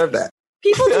not deserve that.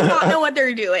 People do not know what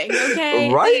they're doing,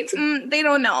 okay? Right? They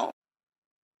don't know.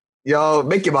 Yo,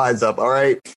 make your minds up, all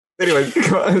right? Anyway,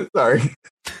 sorry.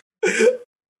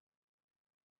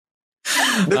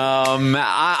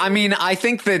 I mean, I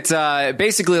think that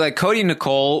basically, like Cody and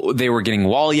Nicole, they were getting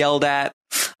wall yelled at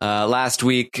last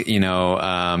week. You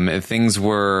know, things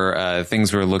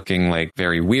were looking like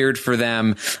very weird for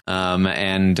them,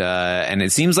 and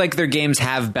it seems like their games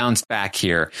have bounced back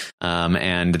here,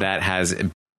 and that has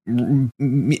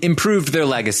improved their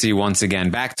legacy once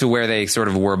again, back to where they sort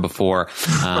of were before.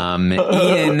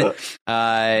 Ian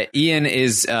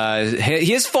is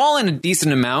he has fallen a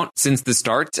decent amount since the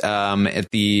start. At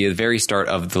the very start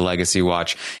of the Legacy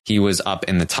Watch, he was up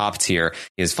in the top tier.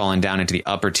 He has fallen down into the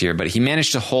upper tier, but he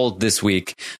managed to hold this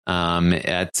week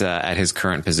at his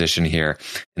current position here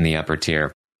in the upper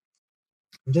tier.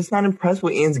 I'm just not impressed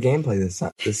with Ian's gameplay this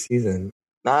season.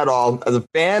 Not at all. As a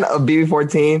fan of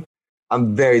BB14,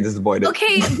 I'm very disappointed.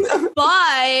 Okay,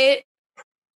 but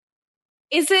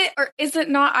is it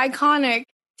not iconic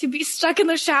to be stuck in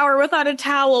the shower without a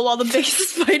towel while the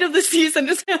biggest fight of the season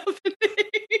is happening?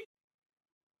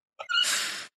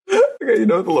 Okay, you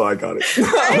know, it's a little iconic.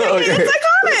 Right? Okay. It's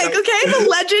iconic, okay? The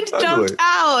legend jumped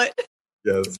out.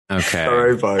 Yes. Okay. All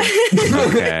right, fine.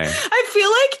 Okay. I feel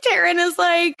like Taryn is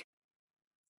like,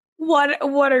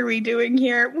 what are we doing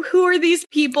here? Who are these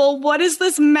people? What is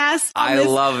this mess? I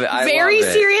love it. Very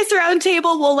serious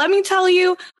roundtable. Well, let me tell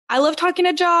you, I love talking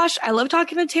to Josh. I love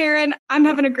talking to Taryn. I'm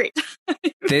having a great time.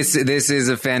 This is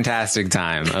a fantastic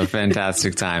time. A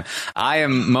fantastic time. I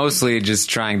am mostly just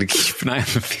trying to keep an eye on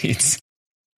the feeds.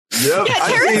 Yep, yeah,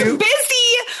 Taryn's busy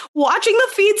watching the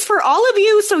feeds for all of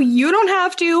you, so you don't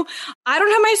have to. I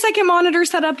don't have my second monitor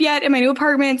set up yet in my new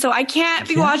apartment, so I can't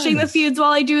be watching the feeds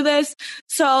while I do this.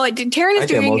 So Taryn is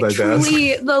doing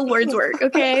truly the Lord's work,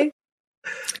 okay?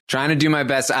 Trying to do my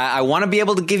best. I want to be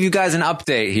able to give you guys an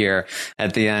update here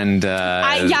at the end.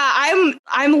 I'm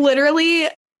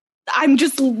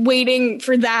just waiting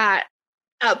for that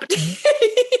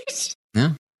update.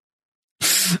 Yeah.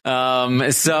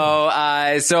 So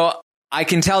I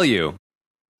can tell you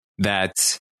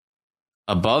that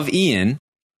above Ian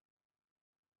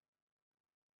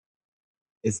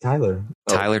is Tyler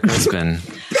Crispin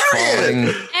falling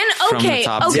from the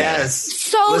top. Yes.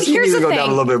 So here's the thing. Go down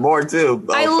a little bit more too.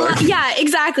 Yeah,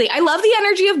 exactly. I love the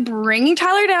energy of bringing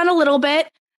Tyler down a little bit.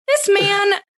 This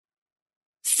man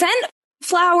sent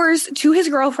flowers to his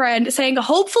girlfriend saying,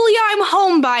 hopefully I'm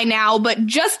home by now, but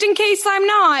just in case I'm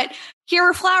not, here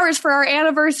are flowers for our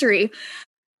anniversary.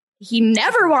 He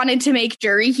never wanted to make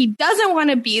jury. He doesn't want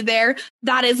to be there.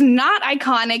 That is not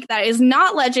iconic. That is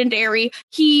not legendary.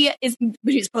 He's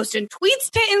posting tweets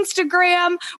to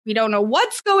Instagram. We don't know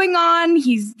what's going on.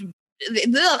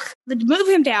 Move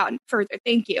him down further.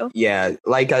 Thank you. Yeah,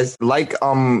 like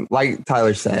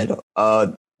Tyler said,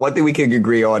 one thing we can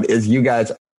agree on is you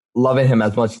guys loving him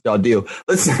as much as y'all do.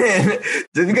 Listen,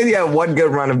 just because you have one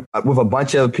good run with a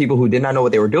bunch of people who did not know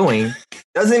what they were doing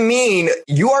doesn't mean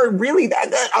you are really that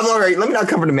good. I'm all right. Let me not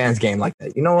cover the man's game like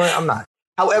that. You know what? I'm not.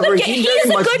 However, he is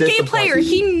a good game player.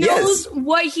 He knows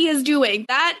what he is doing.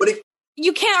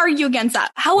 You can't argue against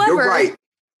that. However, you're right.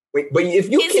 But if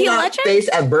you cannot face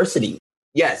adversity,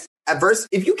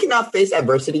 if you cannot face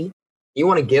adversity, you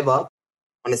want to give up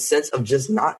on a sense of just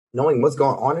not knowing what's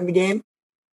going on in the game,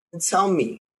 then tell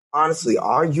me, honestly,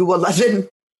 are you a legend?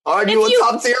 Are you a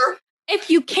top tier? If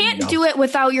you can't do it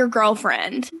without your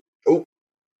girlfriend. Oh,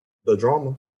 the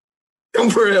drama. Come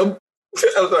for him.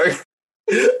 I'm sorry.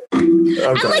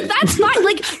 Like, that's fine.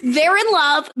 Like, they're in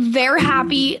love. They're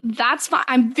happy. That's fine.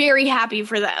 I'm very happy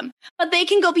for them. But they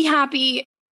can go be happy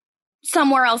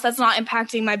somewhere else that's not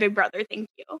impacting my big brother. Thank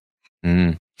you.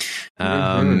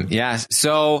 Yeah.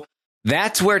 So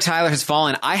that's where Tyler has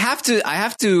fallen. I have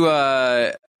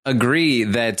to agree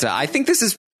that I think this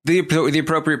is the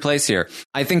appropriate place here.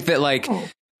 I think that, like,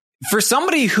 for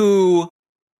somebody who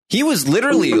he was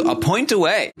literally a point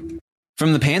away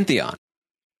from the Pantheon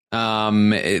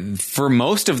for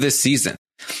most of this season,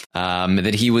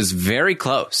 that he was very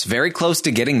close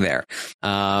to getting there.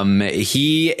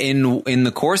 He in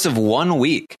the course of 1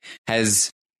 week has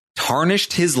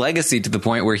tarnished his legacy to the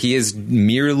point where he is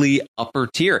merely upper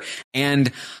tier.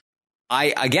 And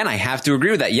I have to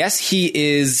agree with that. Yes, he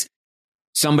is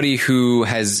somebody who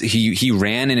he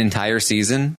ran an entire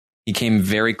season. He came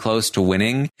very close to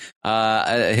winning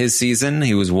his season.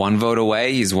 He was 1 vote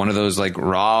away. He's one of those like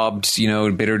robbed,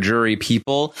 bitter jury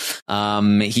people.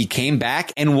 He came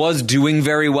back and was doing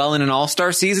very well in an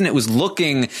all-star season. It was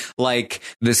looking like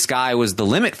the sky was the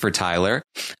limit for Tyler.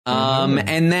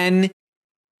 And then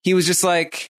he was just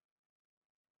like,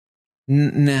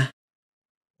 nah.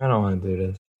 I don't want to do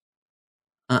this.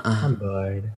 I'm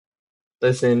bored.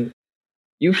 Listen,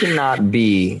 you cannot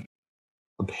be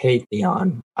a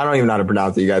pantheon. I don't even know how to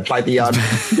pronounce it, you guys. Pantheon.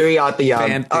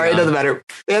 Pantheon. All right, it doesn't matter.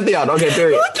 Pantheon. Okay,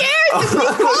 period. Who cares? Call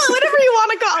it whatever you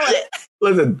want to call it.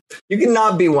 Listen, you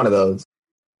cannot be one of those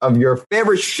of your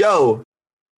favorite show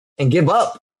and give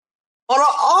up on an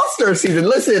all-star season.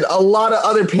 Listen, a lot of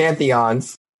other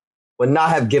pantheons would not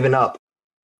have given up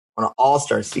on an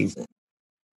all-star season.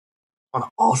 On an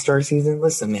all-star season?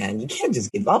 Listen, man, you can't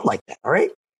just give up like that, all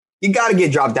right? You got to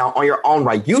get dropped down on your own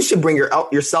right. You should bring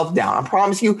yourself down. I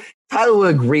promise you, Tyler will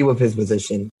agree with his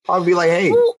position. Probably be like, hey.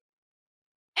 Well,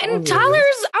 and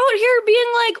Tyler's out here being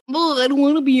like, well, I don't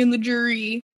want to be in the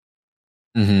jury.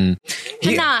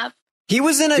 Enough. He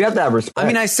was in you have to have respect. I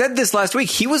mean, I said this last week.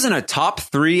 He was in a top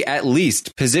 3 at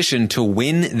least position to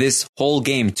win this whole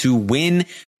game, to win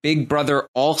Big Brother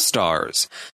All-Stars.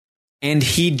 And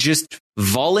he just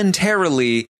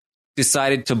voluntarily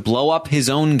decided to blow up his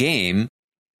own game.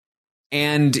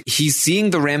 And he's seeing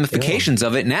the ramifications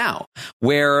of it now,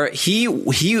 where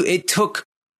it took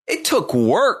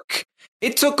work.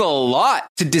 It took a lot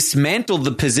to dismantle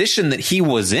the position that he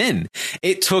was in.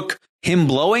 It took him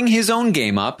blowing his own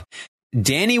game up,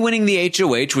 Danny winning the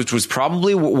HOH, which was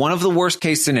probably one of the worst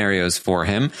case scenarios for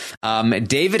him.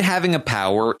 David having a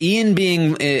power, Ian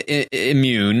being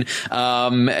immune,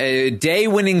 Day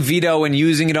winning veto and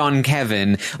using it on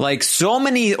Kevin. Like so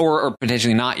many, or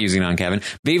potentially not using it on Kevin,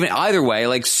 but even either way,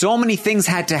 like so many things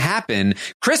had to happen.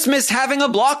 Christmas having a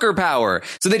blocker power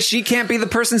so that she can't be the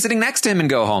person sitting next to him and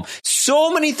go home.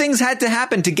 So many things had to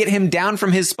happen to get him down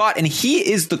from his spot. And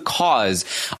he is the cause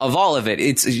of all of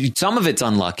it. Some of it's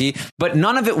unlucky, but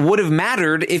none of it would have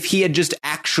mattered if he had just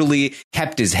actually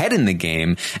kept his head in the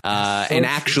game and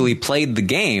actually played the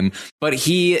game. But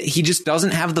he just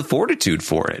doesn't have the fortitude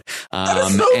for it.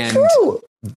 That is so true.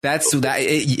 That's that.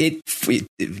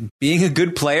 Being a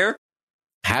good player,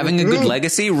 having a good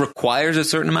legacy requires a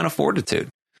certain amount of fortitude.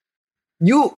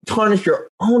 You tarnish your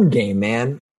own game,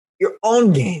 man. Your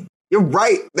own game. You're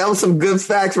right. That was some good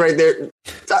facts right there.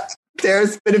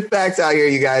 There's spitting facts out here,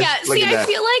 you guys. Yeah, see, I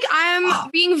feel like I'm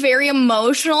being very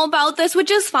emotional about this, which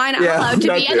is fine. I'm allowed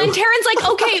to be. And then Taryn's like,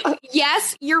 okay,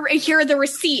 yes, here are the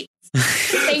receipts.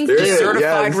 Thank you.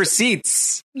 Certified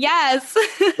receipts. Yes.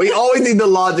 We always need the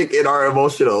logic in our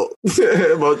emotional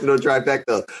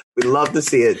trifecta. We love to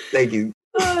see it. Thank you.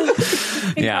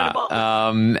 Yeah.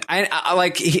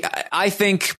 I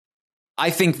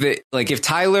think that like if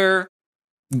Tyler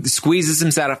squeezes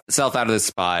himself out of this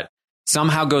spot,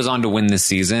 somehow goes on to win this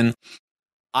season,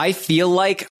 I feel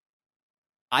like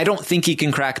I don't think he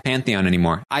can crack Pantheon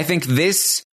anymore. I think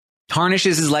this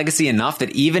tarnishes his legacy enough that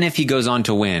even if he goes on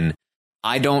to win,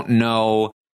 I don't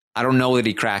know that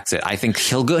he cracks it. I think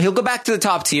he'll go back to the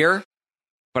top tier,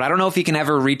 but I don't know if he can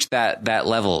ever reach that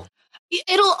level.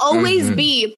 It'll always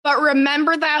be. But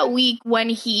remember that week when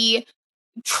he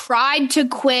tried to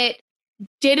quit,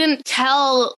 didn't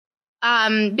tell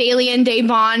Bailey and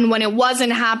Davon when it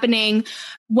wasn't happening,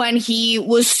 when he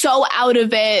was so out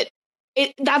of it.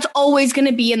 That's always going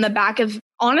to be in the back of,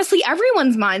 honestly,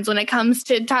 everyone's minds when it comes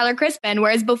to Tyler Crispin.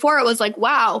 Whereas before it was like,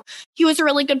 wow, he was a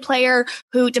really good player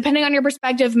who, depending on your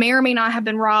perspective, may or may not have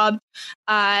been robbed.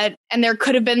 And there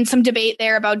could have been some debate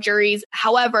there about juries.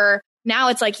 However, now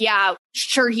it's like, yeah,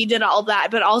 sure, he did all that,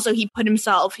 but also he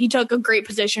took a great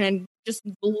position and just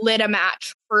lit a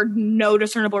match for no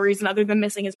discernible reason other than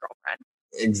missing his girlfriend.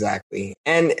 Exactly.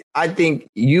 And I think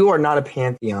you are not a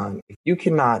pantheon if you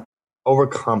cannot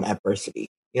overcome adversity,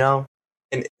 in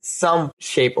some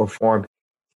shape or form. To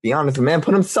be honest, the man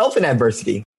put himself in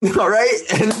adversity, all right?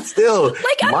 And still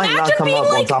might not come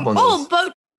up on top of this. Oh,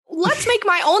 but let's make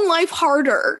my own life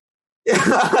harder.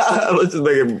 Let's just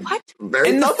make it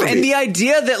very tough for me. And the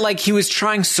idea that like he was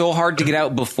trying so hard to get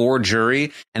out before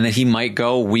jury and that he might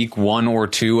go week 1 or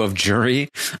 2 of jury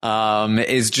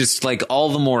is just like all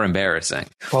the more embarrassing.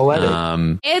 Poetic.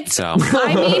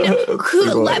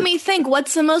 Let me think.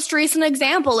 What's the most recent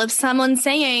example of someone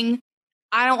saying,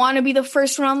 I don't want to be the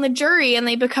first one on the jury, and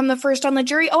they become the first on the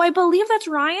jury? Oh, I believe that's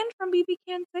Ryan from BB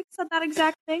Can 6 said that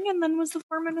exact thing and then was the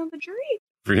foreman of the jury.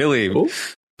 Really? Ooh.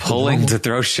 Pulling to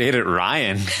throw shade at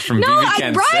Ryan from BB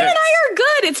Can 6. Ryan and I are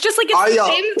good. It's just like it's the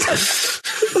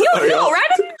same. Ryan and I are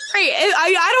sorry.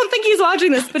 I don't think he's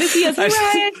watching this, but if he is, hey,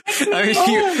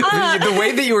 Ryan. The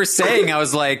way that you were saying, I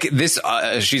was like, this.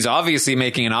 She's obviously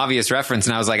making an obvious reference,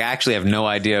 and I was like, I actually have no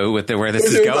idea where this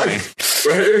is going.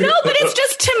 No, but it's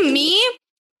just, to me,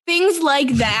 things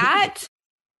like that,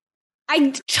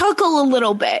 I chuckle a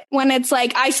little bit when it's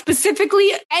like, I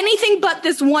specifically, anything but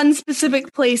this one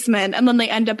specific placement, and then they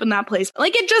end up in that placement.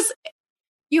 Like, it just,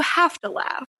 you have to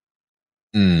laugh.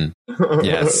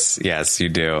 Yes, you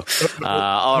do.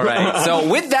 All right. So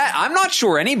with that, I'm not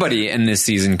sure anybody in this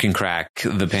season can crack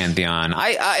the Pantheon.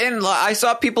 I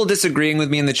saw people disagreeing with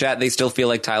me in the chat. They still feel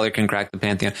like Tyler can crack the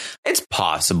Pantheon. It's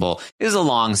possible. There's a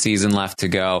long season left to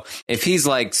go. If he's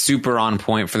like super on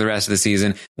point for the rest of the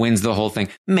season, wins the whole thing,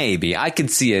 maybe. I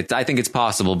could see it. I think it's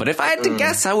possible. But if I had to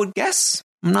guess, I would guess.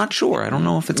 I'm not sure. I don't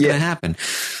know if it's going to happen.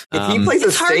 If he plays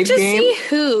a safe game, see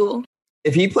who.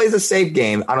 If he plays a safe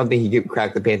game, I don't think he can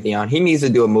crack the Pantheon. He needs to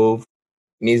do a move.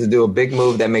 He needs to do a big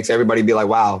move that makes everybody be like,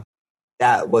 wow,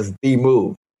 that was the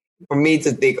move. For me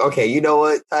to think, okay, you know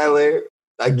what, Tyler?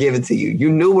 I give it to you. You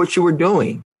knew what you were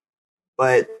doing.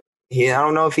 But I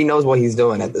don't know if he knows what he's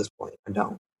doing at this point. I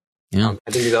don't. Yeah. I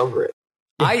think he's over it.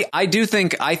 I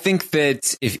think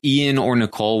that if Ian or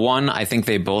Nicole won, I think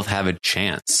they both have a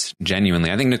chance.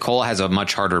 Genuinely, I think Nicole has a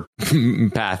much harder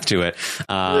path to it.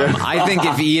 I think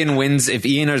if Ian wins, if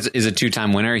Ian is a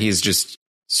 2-time winner, he's just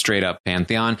straight up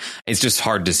Pantheon. It's just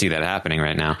hard to see that happening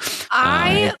right now.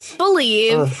 I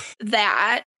believe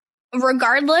that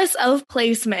regardless of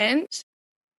placement,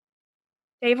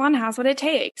 Davon has what it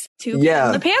takes to win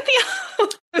the Pantheon.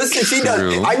 Listen, she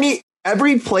does.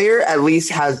 Every player at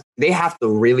least they have to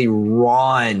really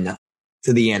run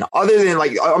to the end. Other than,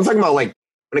 like, I'm talking about, like,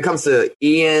 when it comes to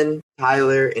Ian,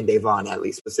 Tyler, and Davon, at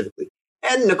least specifically.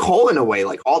 And Nicole, in a way,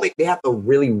 like, they have to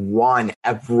really run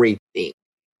everything.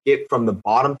 Get from the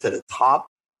bottom to the top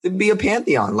to be a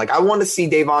Pantheon. Like, I want to see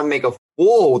Davon make a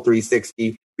full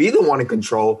 360, be the one in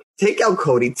control, take out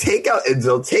Cody, take out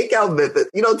Enzo, take out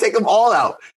Vipit, take them all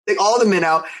out. Take all the men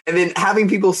out, and then having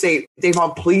people say,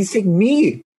 Davon, please take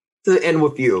me to end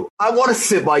with you. I want to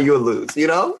sit by you and lose,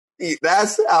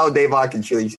 That's how Davon can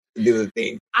truly do the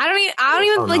thing. I don't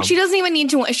even like, she doesn't even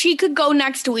need to. She could go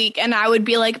next week and I would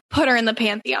be like, put her in the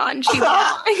Pantheon. She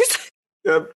belongs.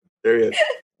 Yep, there he is.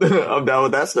 I'm down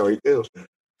with that story too.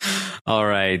 All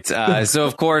right. So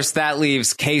of course that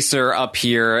leaves Kaser up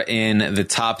here in the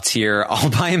top tier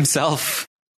all by himself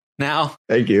now.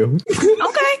 Thank you.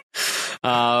 Okay.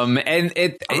 I'm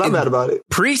not mad about it.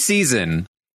 Preseason,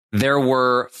 there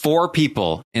were 4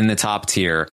 people in the top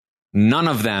tier. None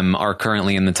of them are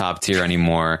currently in the top tier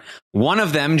anymore. One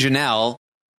of them, Janelle,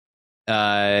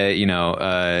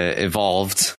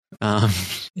 evolved.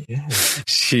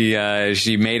 She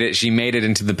made it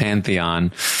into the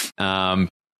Pantheon. The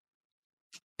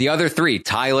other 3,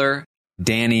 Tyler,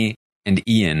 Danny, and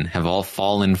Ian, have all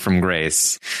fallen from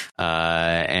grace,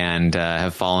 and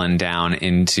have fallen down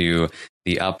into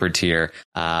the upper tier.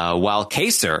 While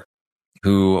Kaser,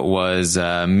 who was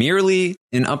merely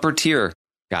an upper tier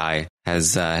guy,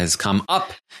 has come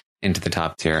up into the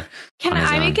top tier. Can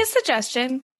I make a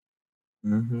suggestion?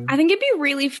 Mm-hmm. I think it'd be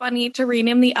really funny to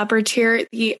rename the upper tier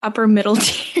the upper middle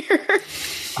tier.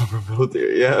 Upper middle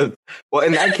tier, yeah. Well,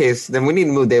 in that case, then we need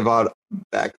to move Davon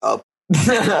back up.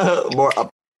 More up.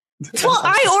 Well,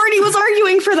 I already was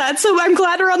arguing for that, so I'm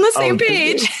glad we're on the same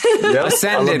page. Yep,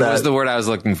 Ascended was the word I was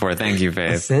looking for. Thank you,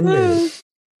 Faith. Ascended.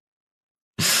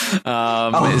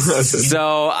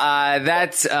 So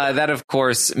that of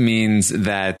course means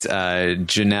that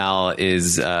Janelle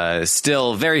is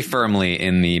still very firmly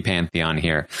in the Pantheon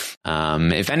here.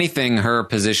 If anything, her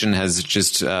position has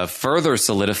just further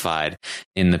solidified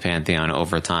in the Pantheon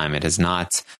over time. It has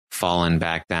not fallen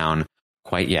back down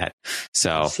quite yet.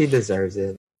 So she deserves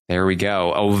it. There we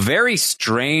go. A very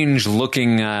strange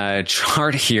looking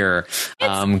chart here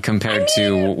compared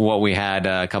to what we had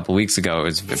a couple weeks ago. It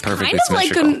was perfectly kind of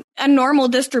symmetrical. like a normal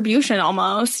distribution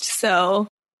almost. So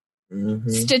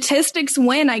statistics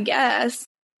win, I guess.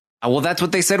 Well, that's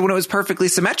what they said when it was perfectly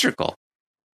symmetrical.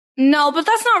 No, but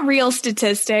that's not real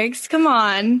statistics. Come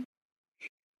on.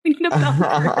 We need a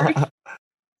better.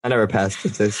 I never passed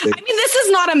statistics. I mean, this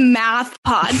is not a math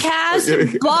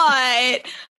podcast, but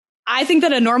I think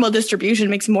that a normal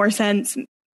distribution makes more sense,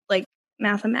 like,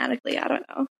 mathematically. I don't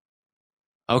know.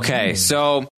 Okay,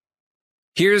 so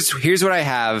here's what I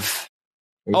have.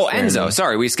 Enzo.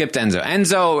 Sorry, we skipped Enzo.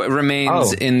 Enzo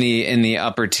remains in the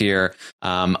upper tier,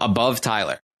 above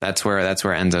Tyler. That's where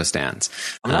Enzo stands.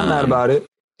 I'm not mad about it.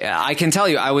 I can tell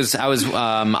you,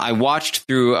 I watched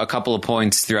through a couple of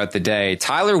points throughout the day.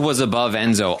 Tyler was above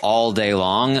Enzo all day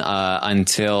long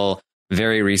until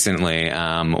very recently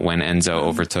when Enzo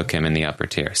overtook him in the upper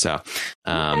tier. So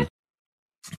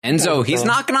Enzo, he's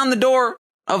knocking on the door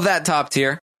of that top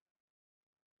tier.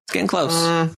 It's getting close.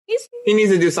 He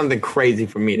needs to do something crazy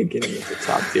for me to get him into the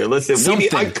top tier. Listen,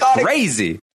 something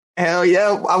crazy. Hell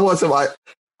yeah. I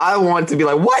want to be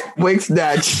like, what? Wake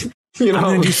Snatch. You know? I'm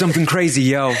going to do something crazy,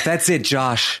 yo. That's it,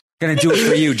 Josh. Gonna do it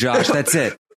for you, Josh. That's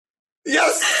it.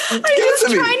 Yes. I'm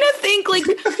just trying to think, like,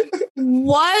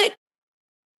 what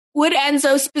would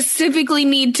Enzo specifically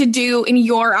need to do in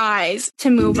your eyes to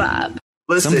move up?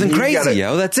 Listen, something crazy,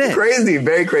 yo. That's it. Crazy,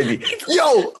 very crazy.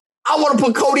 Yo, I want to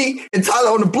put Cody and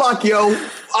Tyler on the block, yo.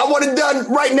 I want it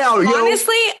done right now, yo.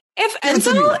 Honestly, if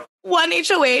Enzo won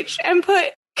HOH and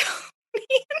put Cody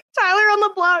and Tyler on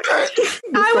the block,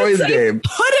 I would say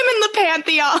put him in the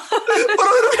Pantheon. Put him in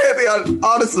the Pantheon,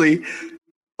 honestly.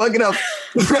 Fuck it up.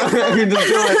 You just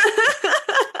do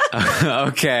it.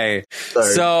 Okay.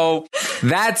 Sorry. So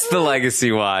that's the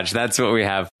Legacy Watch. That's what we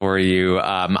have for you.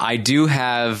 I do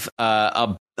have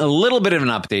a little bit of an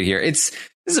update here. This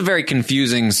is a very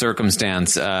confusing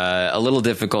circumstance, a little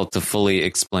difficult to fully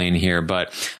explain here,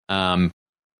 but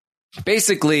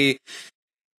basically,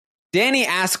 Danny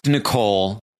asked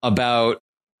Nicole about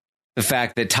the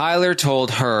fact that Tyler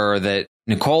told her that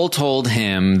Nicole told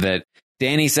him that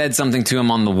Danny said something to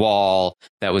him on the wall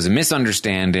that was a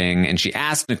misunderstanding, and she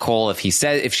asked Nicole if she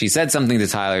said something to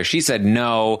Tyler. She said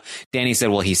no. Danny said,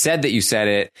 well, he said that you said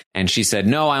it, and she said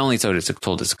no, I only told it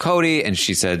to Cody. And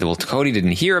she said, well, Cody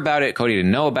didn't hear about it, Cody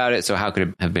didn't know about it, so how could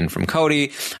it have been from Cody?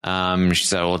 She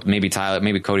said, well, maybe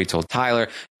Cody told Tyler.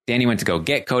 Danny went to go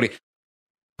get Cody.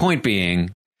 Point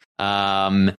being,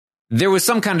 there was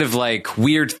some kind of like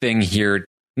weird thing here.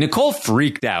 Nicole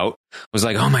freaked out, was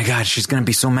like, oh my God, she's going to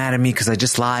be so mad at me because I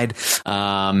just lied.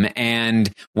 And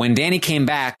when Danny came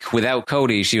back without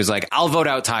Cody, she was like, I'll vote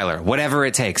out Tyler. Whatever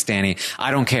it takes, Danny.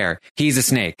 I don't care. He's a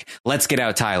snake. Let's get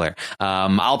out Tyler.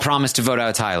 I'll promise to vote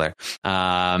out Tyler.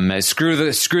 Screw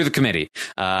the committee.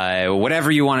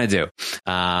 Whatever you want to do.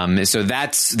 So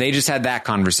they just had that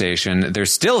conversation. They're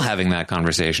still having that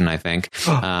conversation, I think.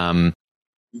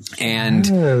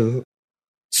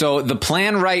 So the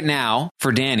plan right now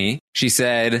for Danny, she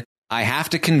said, I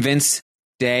have to convince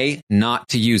Day not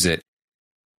to use it.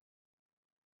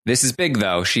 This is big,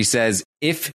 though. She says,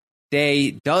 if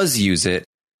Day does use it,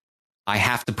 I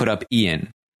have to put up Ian.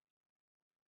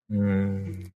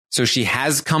 So she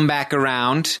has come back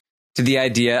around to the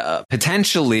idea,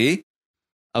 potentially,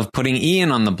 of putting Ian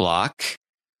on the block.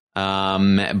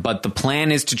 But the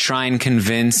plan is to try and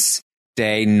convince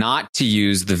Day not to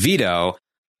use the veto.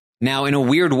 Now, in a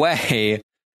weird way,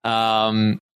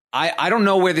 I don't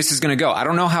know where this is going to go. I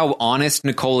don't know how honest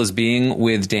Nicole is being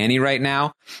with Danny right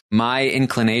now. My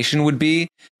inclination would be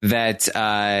that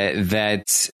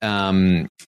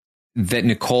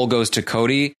Nicole goes to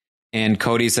Cody and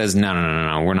Cody says,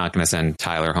 no, we're not going to send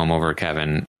Tyler home over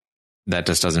Kevin. That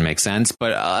just doesn't make sense.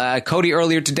 But Cody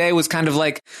earlier today was kind of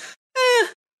like,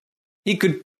 he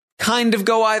could kind of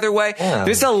go either way. Yeah.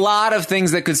 There's a lot of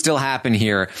things that could still happen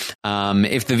here.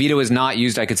 If the veto is not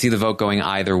used, I could see the vote going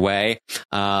either way.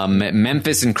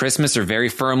 Memphis and Christmas are very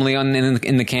firmly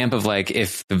in the camp of like,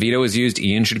 if the veto is used,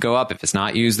 Ian should go up. If it's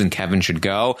not used, then Kevin should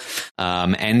go.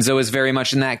 Enzo is very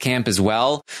much in that camp as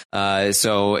well.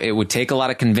 So it would take a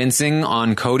lot of convincing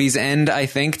on Cody's end, I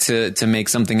think, to make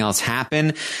something else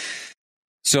happen.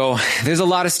 So there's a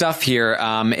lot of stuff here.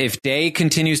 If Day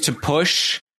continues to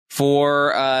push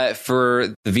for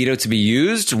the veto to be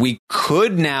used, we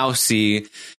could now see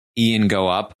Ian go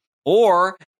up.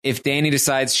 Or if Danny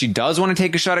decides she does want to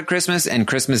take a shot at Christmas and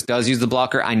Christmas does use the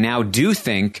blocker, I now do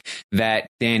think that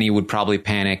Danny would probably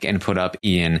panic and put up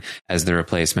Ian as the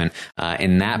replacement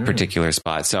in that particular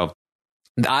spot. So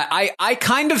I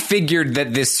kind of figured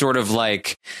that this sort of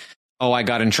like, oh, I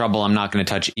got in trouble, I'm not going to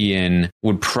touch Ian,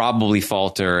 would probably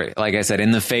falter. Like I said,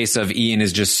 in the face of Ian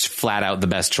is just flat out the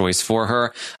best choice for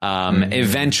her.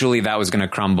 Eventually that was going to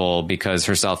crumble because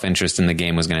her self-interest in the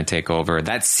game was going to take over.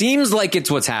 That seems like it's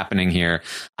what's happening here,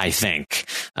 I think.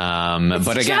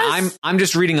 But again, I'm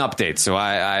just reading updates. So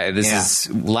this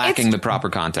is lacking the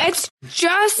proper context. It's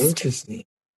just interesting.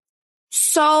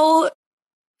 So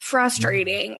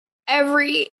frustrating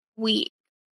every week.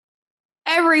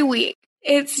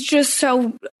 It's just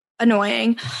so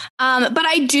annoying. But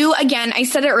I do, again, I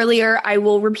said it earlier, I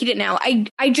will repeat it now.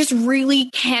 I just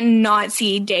really cannot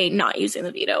see Day not using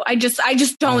the veto. I just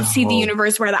don't see the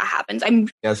universe where that happens.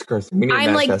 Yes, Kirsten, we need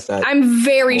to manifest that. I'm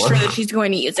very sure that she's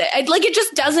going to use it. It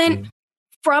just doesn't,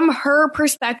 from her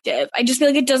perspective, I just feel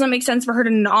like it doesn't make sense for her to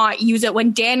not use it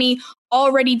when Danny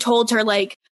already told her,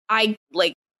 I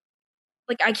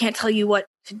can't tell you what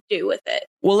to do with it.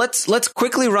 Well, let's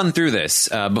quickly run through this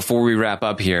before we wrap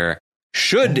up here.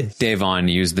 Should Davon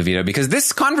use the veto? Because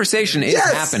this conversation is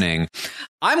happening.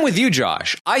 I'm with you,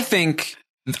 Josh. I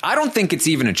don't think it's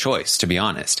even a choice, to be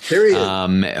honest. Period.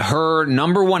 Her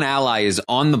number one ally is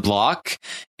on the block,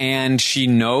 and she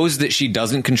knows that she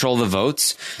doesn't control the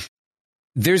votes.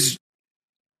 There's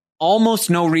almost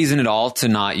no reason at all to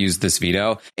not use this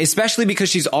veto, especially because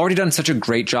she's already done such a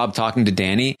great job talking to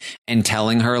Dani and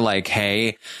telling her, like,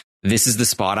 hey, this is the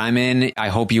spot I'm in. I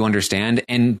hope you understand.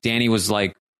 And Dani was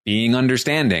like, being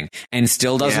understanding, and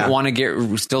still doesn't want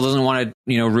to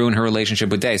ruin her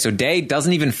relationship with Day. So Day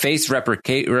doesn't even face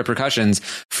repercussions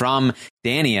from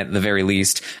Dani at the very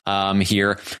least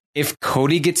here. If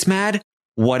Cody gets mad,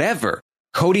 whatever.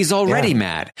 Cody's already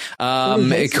mad.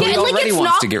 Cody already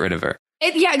wants to get rid of her.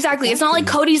 Exactly. It's not like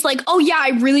Cody's like, oh yeah, I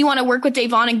really want to work with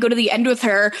Davon and go to the end with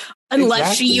her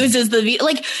unless she uses the veto.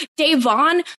 Like,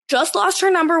 Davon just lost her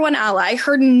number one ally.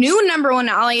 Her new number one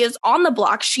ally is on the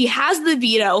block. She has the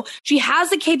veto. She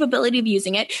has the capability of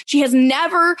using it. She has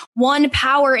never won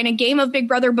power in a game of Big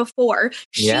Brother before.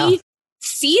 She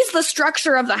sees the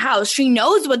structure of the house. She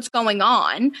knows what's going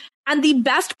on. And the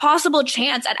best possible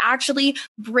chance at actually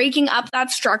breaking up that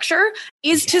structure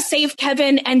is to save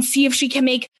Kevin and see if she can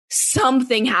make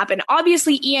something happen.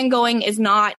 Obviously, Ian going is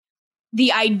not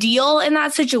the ideal in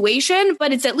that situation,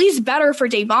 but it's at least better for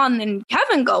Davon than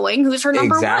Kevin going, who's her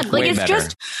number one. Like, it's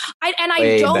just,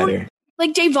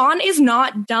 like, Davon is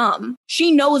not dumb.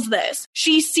 She knows this.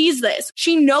 She sees this.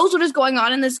 She knows what is going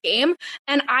on in this game.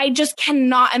 And I just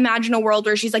cannot imagine a world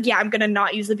where she's like, yeah, I'm going to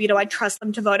not use the veto. I trust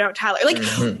them to vote out Tyler. Like,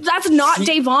 that's not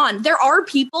Davon. There are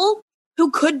people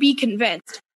who could be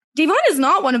convinced. Davon is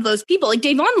not one of those people. Like,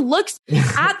 Davon looks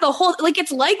at the whole, like,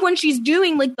 it's like when she's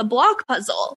doing, like, the block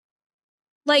puzzle.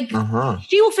 Like,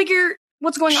 she will figure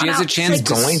what's going on. She has a chance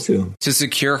to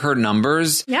secure her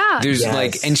numbers. Yeah. There's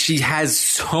and she has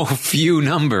so few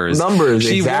numbers.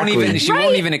 She won't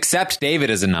even accept David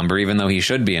as a number, even though he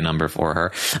should be a number for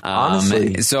her.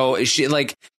 Honestly. So she,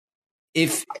 like,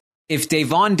 if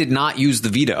Davon did not use the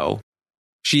veto,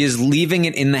 she is leaving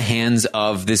it in the hands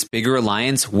of this bigger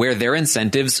alliance where their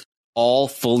incentives all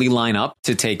fully line up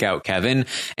to take out Kevin.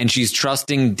 And she's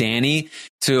trusting Dani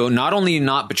to not only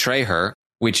not betray her,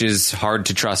 which is hard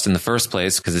to trust in the first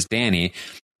place because it's Dani,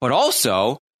 but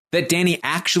also that Dani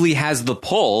actually has the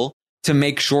pull to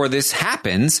make sure this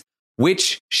happens,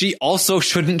 which she also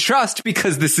shouldn't trust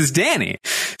because this is Dani.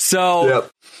 So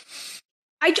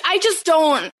I just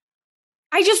don't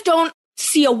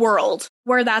see a world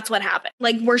where that's what happened,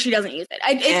 like where she doesn't use it.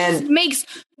 It just makes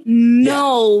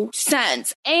no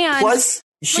sense. And plus,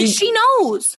 she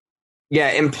knows. Yeah,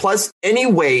 and plus,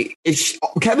 anyway,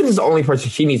 Kevin is the only person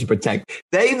she needs to protect.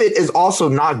 David is also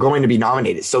not going to be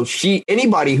nominated. So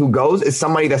anybody who goes is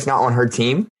somebody that's not on her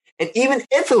team. And even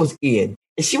if it was Ian,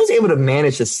 if she was able to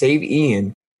manage to save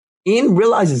Ian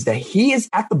realizes that he is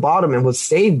at the bottom and was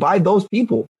saved by those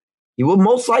people. He will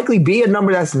most likely be a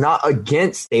number that's not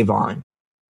against Davon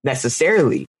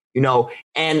necessarily,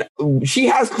 and she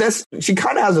kind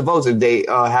of has the votes if they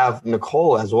have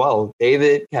Nicole as well.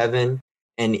 David, Kevin,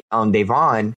 and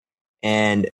Davon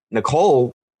and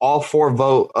Nicole, all four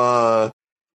vote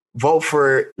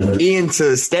for Ian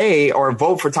to stay or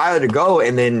vote for Tyler to go.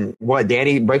 And then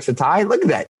Dani breaks the tie. Look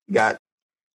at that.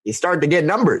 You start to get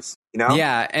numbers,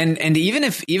 Yeah. And even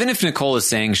if Nicole is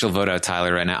saying she'll vote out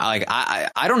Tyler right now, like,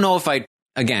 I don't know if I'm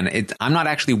not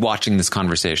actually watching this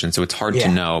conversation, so it's hard to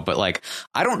know, but like,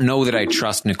 I don't know that I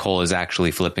trust Nicole is actually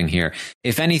flipping here.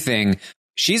 If anything,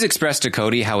 she's expressed to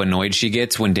Cody how annoyed she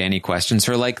gets when Dani questions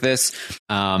her like this.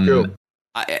 I'm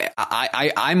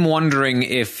wondering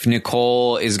if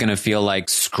Nicole is going to feel like,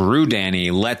 screw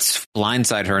Dani, let's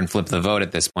blindside her and flip the vote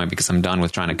at this point because I'm done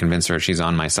with trying to convince her she's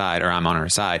on my side or I'm on her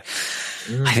side.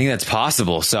 I think that's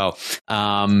possible. So,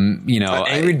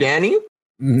 angry Dani?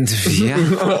 Yeah,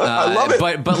 I love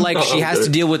it. But like, she has to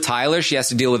deal with Tyler. She has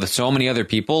to deal with so many other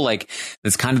people. Like,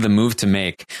 that's kind of the move to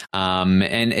make.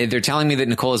 And they're telling me that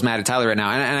Nicole is mad at Tyler right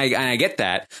now, and I get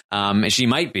that. She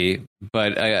might be,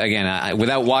 but again,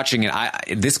 without watching it,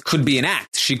 this could be an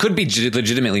act. She could be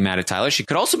legitimately mad at Tyler. She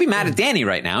could also be mad at Dani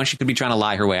right now. She could be trying to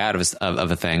lie her way out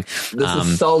of a thing. This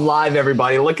is so live,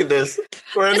 everybody. Look at this.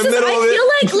 We're in the middle of it.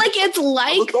 I feel like it's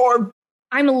like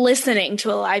I'm listening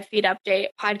to a live feed update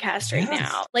podcast right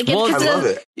now. Like, I love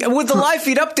it. With the live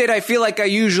feed update, I feel like I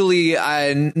usually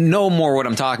know more what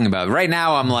I'm talking about. Right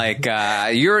now, I'm like,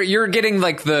 you're getting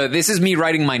like this is me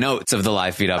writing my notes of the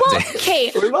live feed update. Well,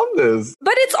 okay, we love this.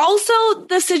 But it's also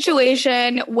the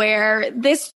situation where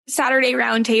this Saturday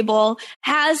Roundtable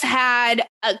has had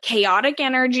a chaotic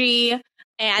energy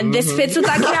And this fits with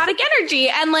that chaotic energy.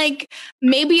 And like,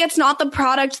 maybe it's not the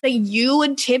product that you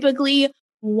would typically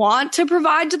want to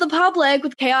provide to the public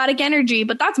with chaotic energy,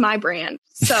 but that's my brand.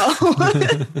 So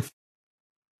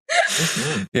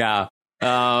yeah.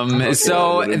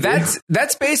 So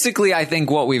that's basically, I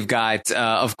think, what we've got.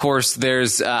 Of course,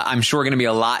 there's, I'm sure going to be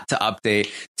a lot to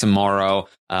update tomorrow,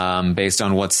 based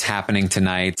on what's happening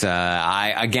tonight.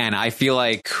 I feel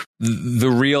like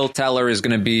the real teller is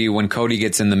going to be when Cody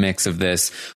gets in the mix of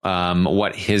this,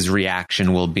 what his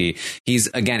reaction will be. He's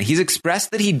expressed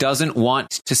that he doesn't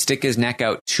want to stick his neck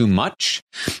out too much.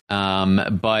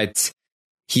 But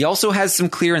he also has some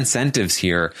clear incentives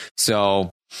here. So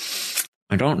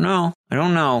I don't know.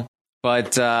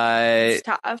 But it's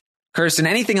tough. Kirsten,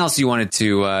 anything else you wanted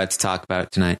to talk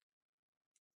about tonight?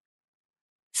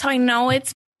 So I know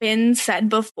it's been said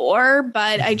before,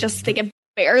 but I just think it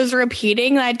bears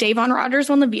repeating that Davon Rogers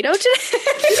won the veto today.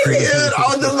 I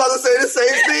was just about to say the same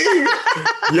thing.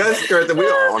 Yes, Kirsten, we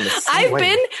are on the same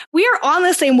wavelength. We are on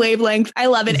the same wavelength. I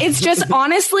love it. It's just,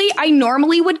 honestly, I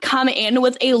normally would come in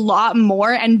with a lot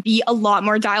more and be a lot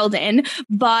more dialed in,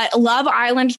 but Love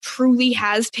Island truly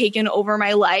has taken over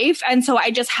my life. And so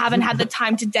I just haven't had the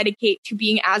time to dedicate to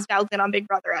being as dialed in on Big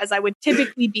Brother as I would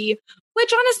typically be,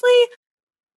 which honestly,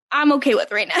 I'm okay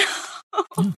with right now.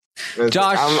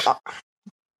 Josh,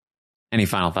 any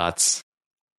final thoughts?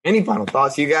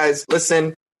 You guys?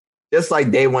 Listen, just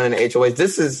like day one in the HOH,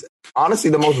 this is honestly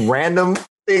the most random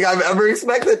thing I've ever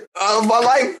expected of my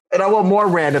life. And I want more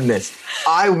randomness.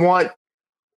 I want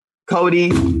Cody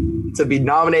to be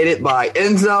nominated by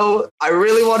Enzo. I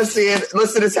really want to see it.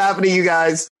 Listen, it's happening, you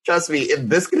guys. Trust me, if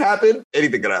this could happen,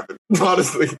 anything could happen.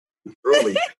 Honestly.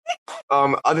 Truly.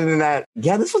 Other than that,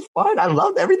 yeah, this was fun. I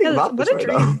loved everything about this right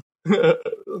now. It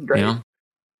was great.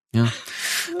 Yeah.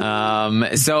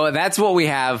 So that's what we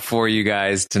have for you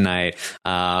guys tonight.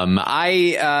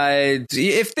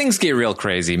 If things get real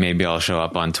crazy, maybe I'll show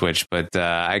up on Twitch, but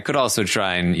I could also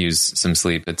try and use some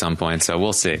sleep at some point. So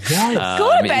we'll see. Yes.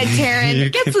 Go to bed, Taryn.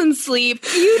 Get some sleep.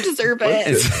 You deserve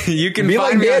it. You can be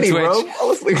find like me Danny, on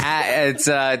Twitch. bro. It's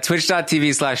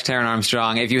twitch.tv/Taryn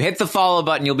Armstrong. If you hit the follow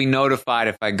button, you'll be notified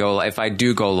if I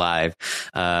do go live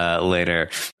later.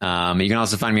 You can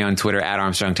also find me on Twitter at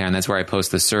Armstrong Taryn. That's where I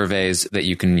post the surveys that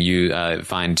you can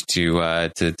find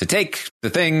to take the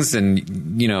things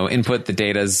and input the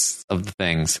datas of the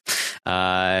things.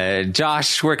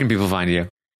 Josh, where can people find you?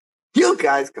 You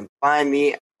guys can find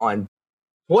me on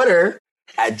Twitter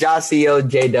at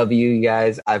JoshCEOJW. You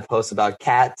guys, I post about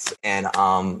cats, and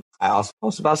I also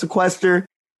post about Sequester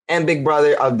and Big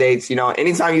Brother updates.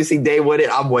 Anytime you see Day with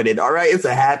it, I'm with it. All right, it's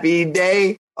a happy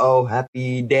day. Oh,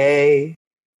 happy day.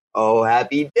 Oh,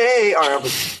 happy day. All right, I'm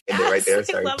end it right there.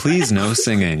 Sorry. Please, no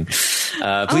singing.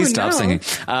 Please stop singing.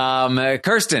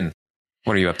 Kirsten,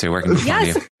 what are you up to? Where can people find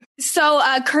you? So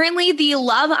currently the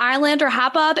Love Island or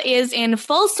Hop Up is in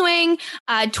full swing.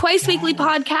 Twice weekly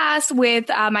podcast with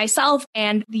myself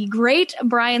and the great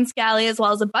Brian Scally, as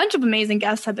well as a bunch of amazing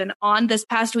guests have been on. This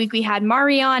past week we had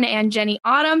Marion and Jenny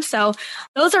Autumn. So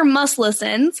those are must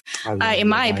listens, in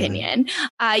my opinion.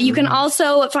 You can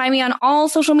also find me on all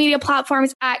social media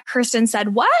platforms at Kirsten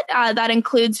Said What. That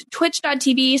includes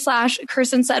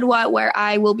twitch.tv/Kirsten Said What, where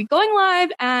I will be going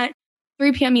live at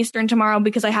 3 p.m. Eastern tomorrow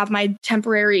because I have my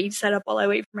temporary setup while I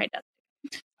wait for my death.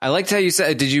 I liked how you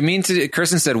said, did you mean to,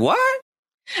 Kirsten said what?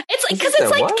 It's like, because it's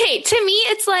like, what? Okay, to me,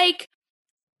 it's like,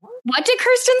 what did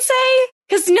Kirsten say?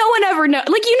 Because no one ever knows.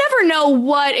 Like, you never know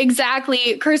what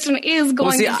exactly Kirsten is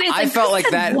going to say. It's I felt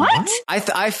like that. What?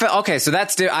 I felt, okay, so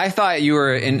that's, I thought you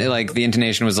were in, like, the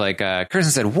intonation was like, Kirsten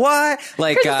said what?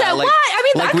 Like, Kirsten said what? I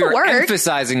mean, like that we could were work.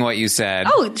 Emphasizing what you said.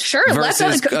 Oh, sure.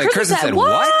 Versus, Kirsten said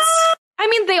what? I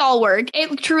mean, they all work.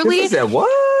 It truly. Said what?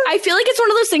 I feel like it's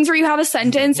one of those things where you have a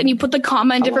sentence and you put the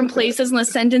comma in different places, and the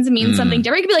sentence means something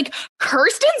different. It could be like,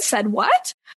 Kirsten said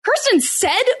what? Kirsten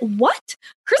said what?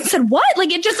 Kirsten said what?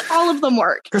 Like, it just, all of them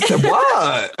work. Kirsten said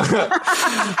what?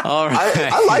 All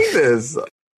right. I like this.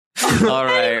 All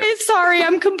right. Anyway, sorry,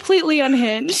 I'm completely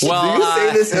unhinged. Well, do you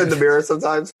say this in the mirror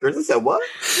sometimes? Kirsten said what?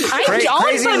 I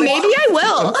don't, but maybe I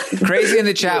will. Crazy in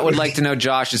the chat would like to know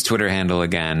Josh's Twitter handle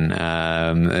again.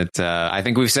 I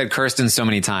think we've said Kirsten so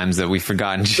many times that we've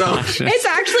forgotten Josh. It's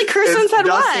actually Kirsten said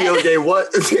what? Okay,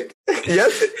 what?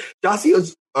 Yes, Josh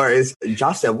is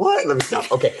Josh said what? Let me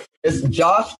stop. Okay, it's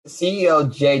Josh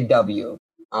CEO JW.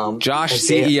 Josh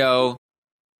CEO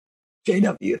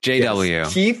JW.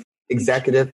 JW. Chief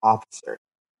Executive Officer.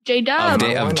 J-Dub.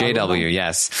 Of JW,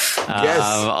 yes.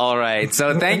 All right.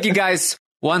 So thank you guys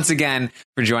once again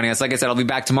for joining us. Like I said, I'll be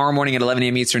back tomorrow morning at 11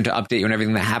 a.m. Eastern to update you on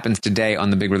everything that happens today on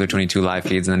the Big Brother 22 live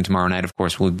feeds. And then tomorrow night, of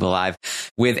course, we'll be live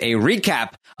with a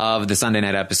recap of the Sunday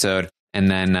night episode. And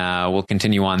then we'll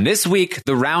continue on. This week,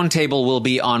 the Roundtable will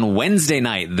be on Wednesday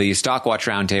night, the Stockwatch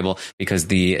Roundtable, because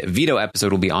the Veto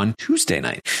episode will be on Tuesday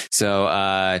night.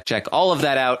 So check all of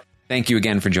that out. Thank you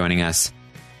again for joining us.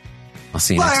 I'll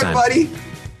see you next time. Bye, everybody.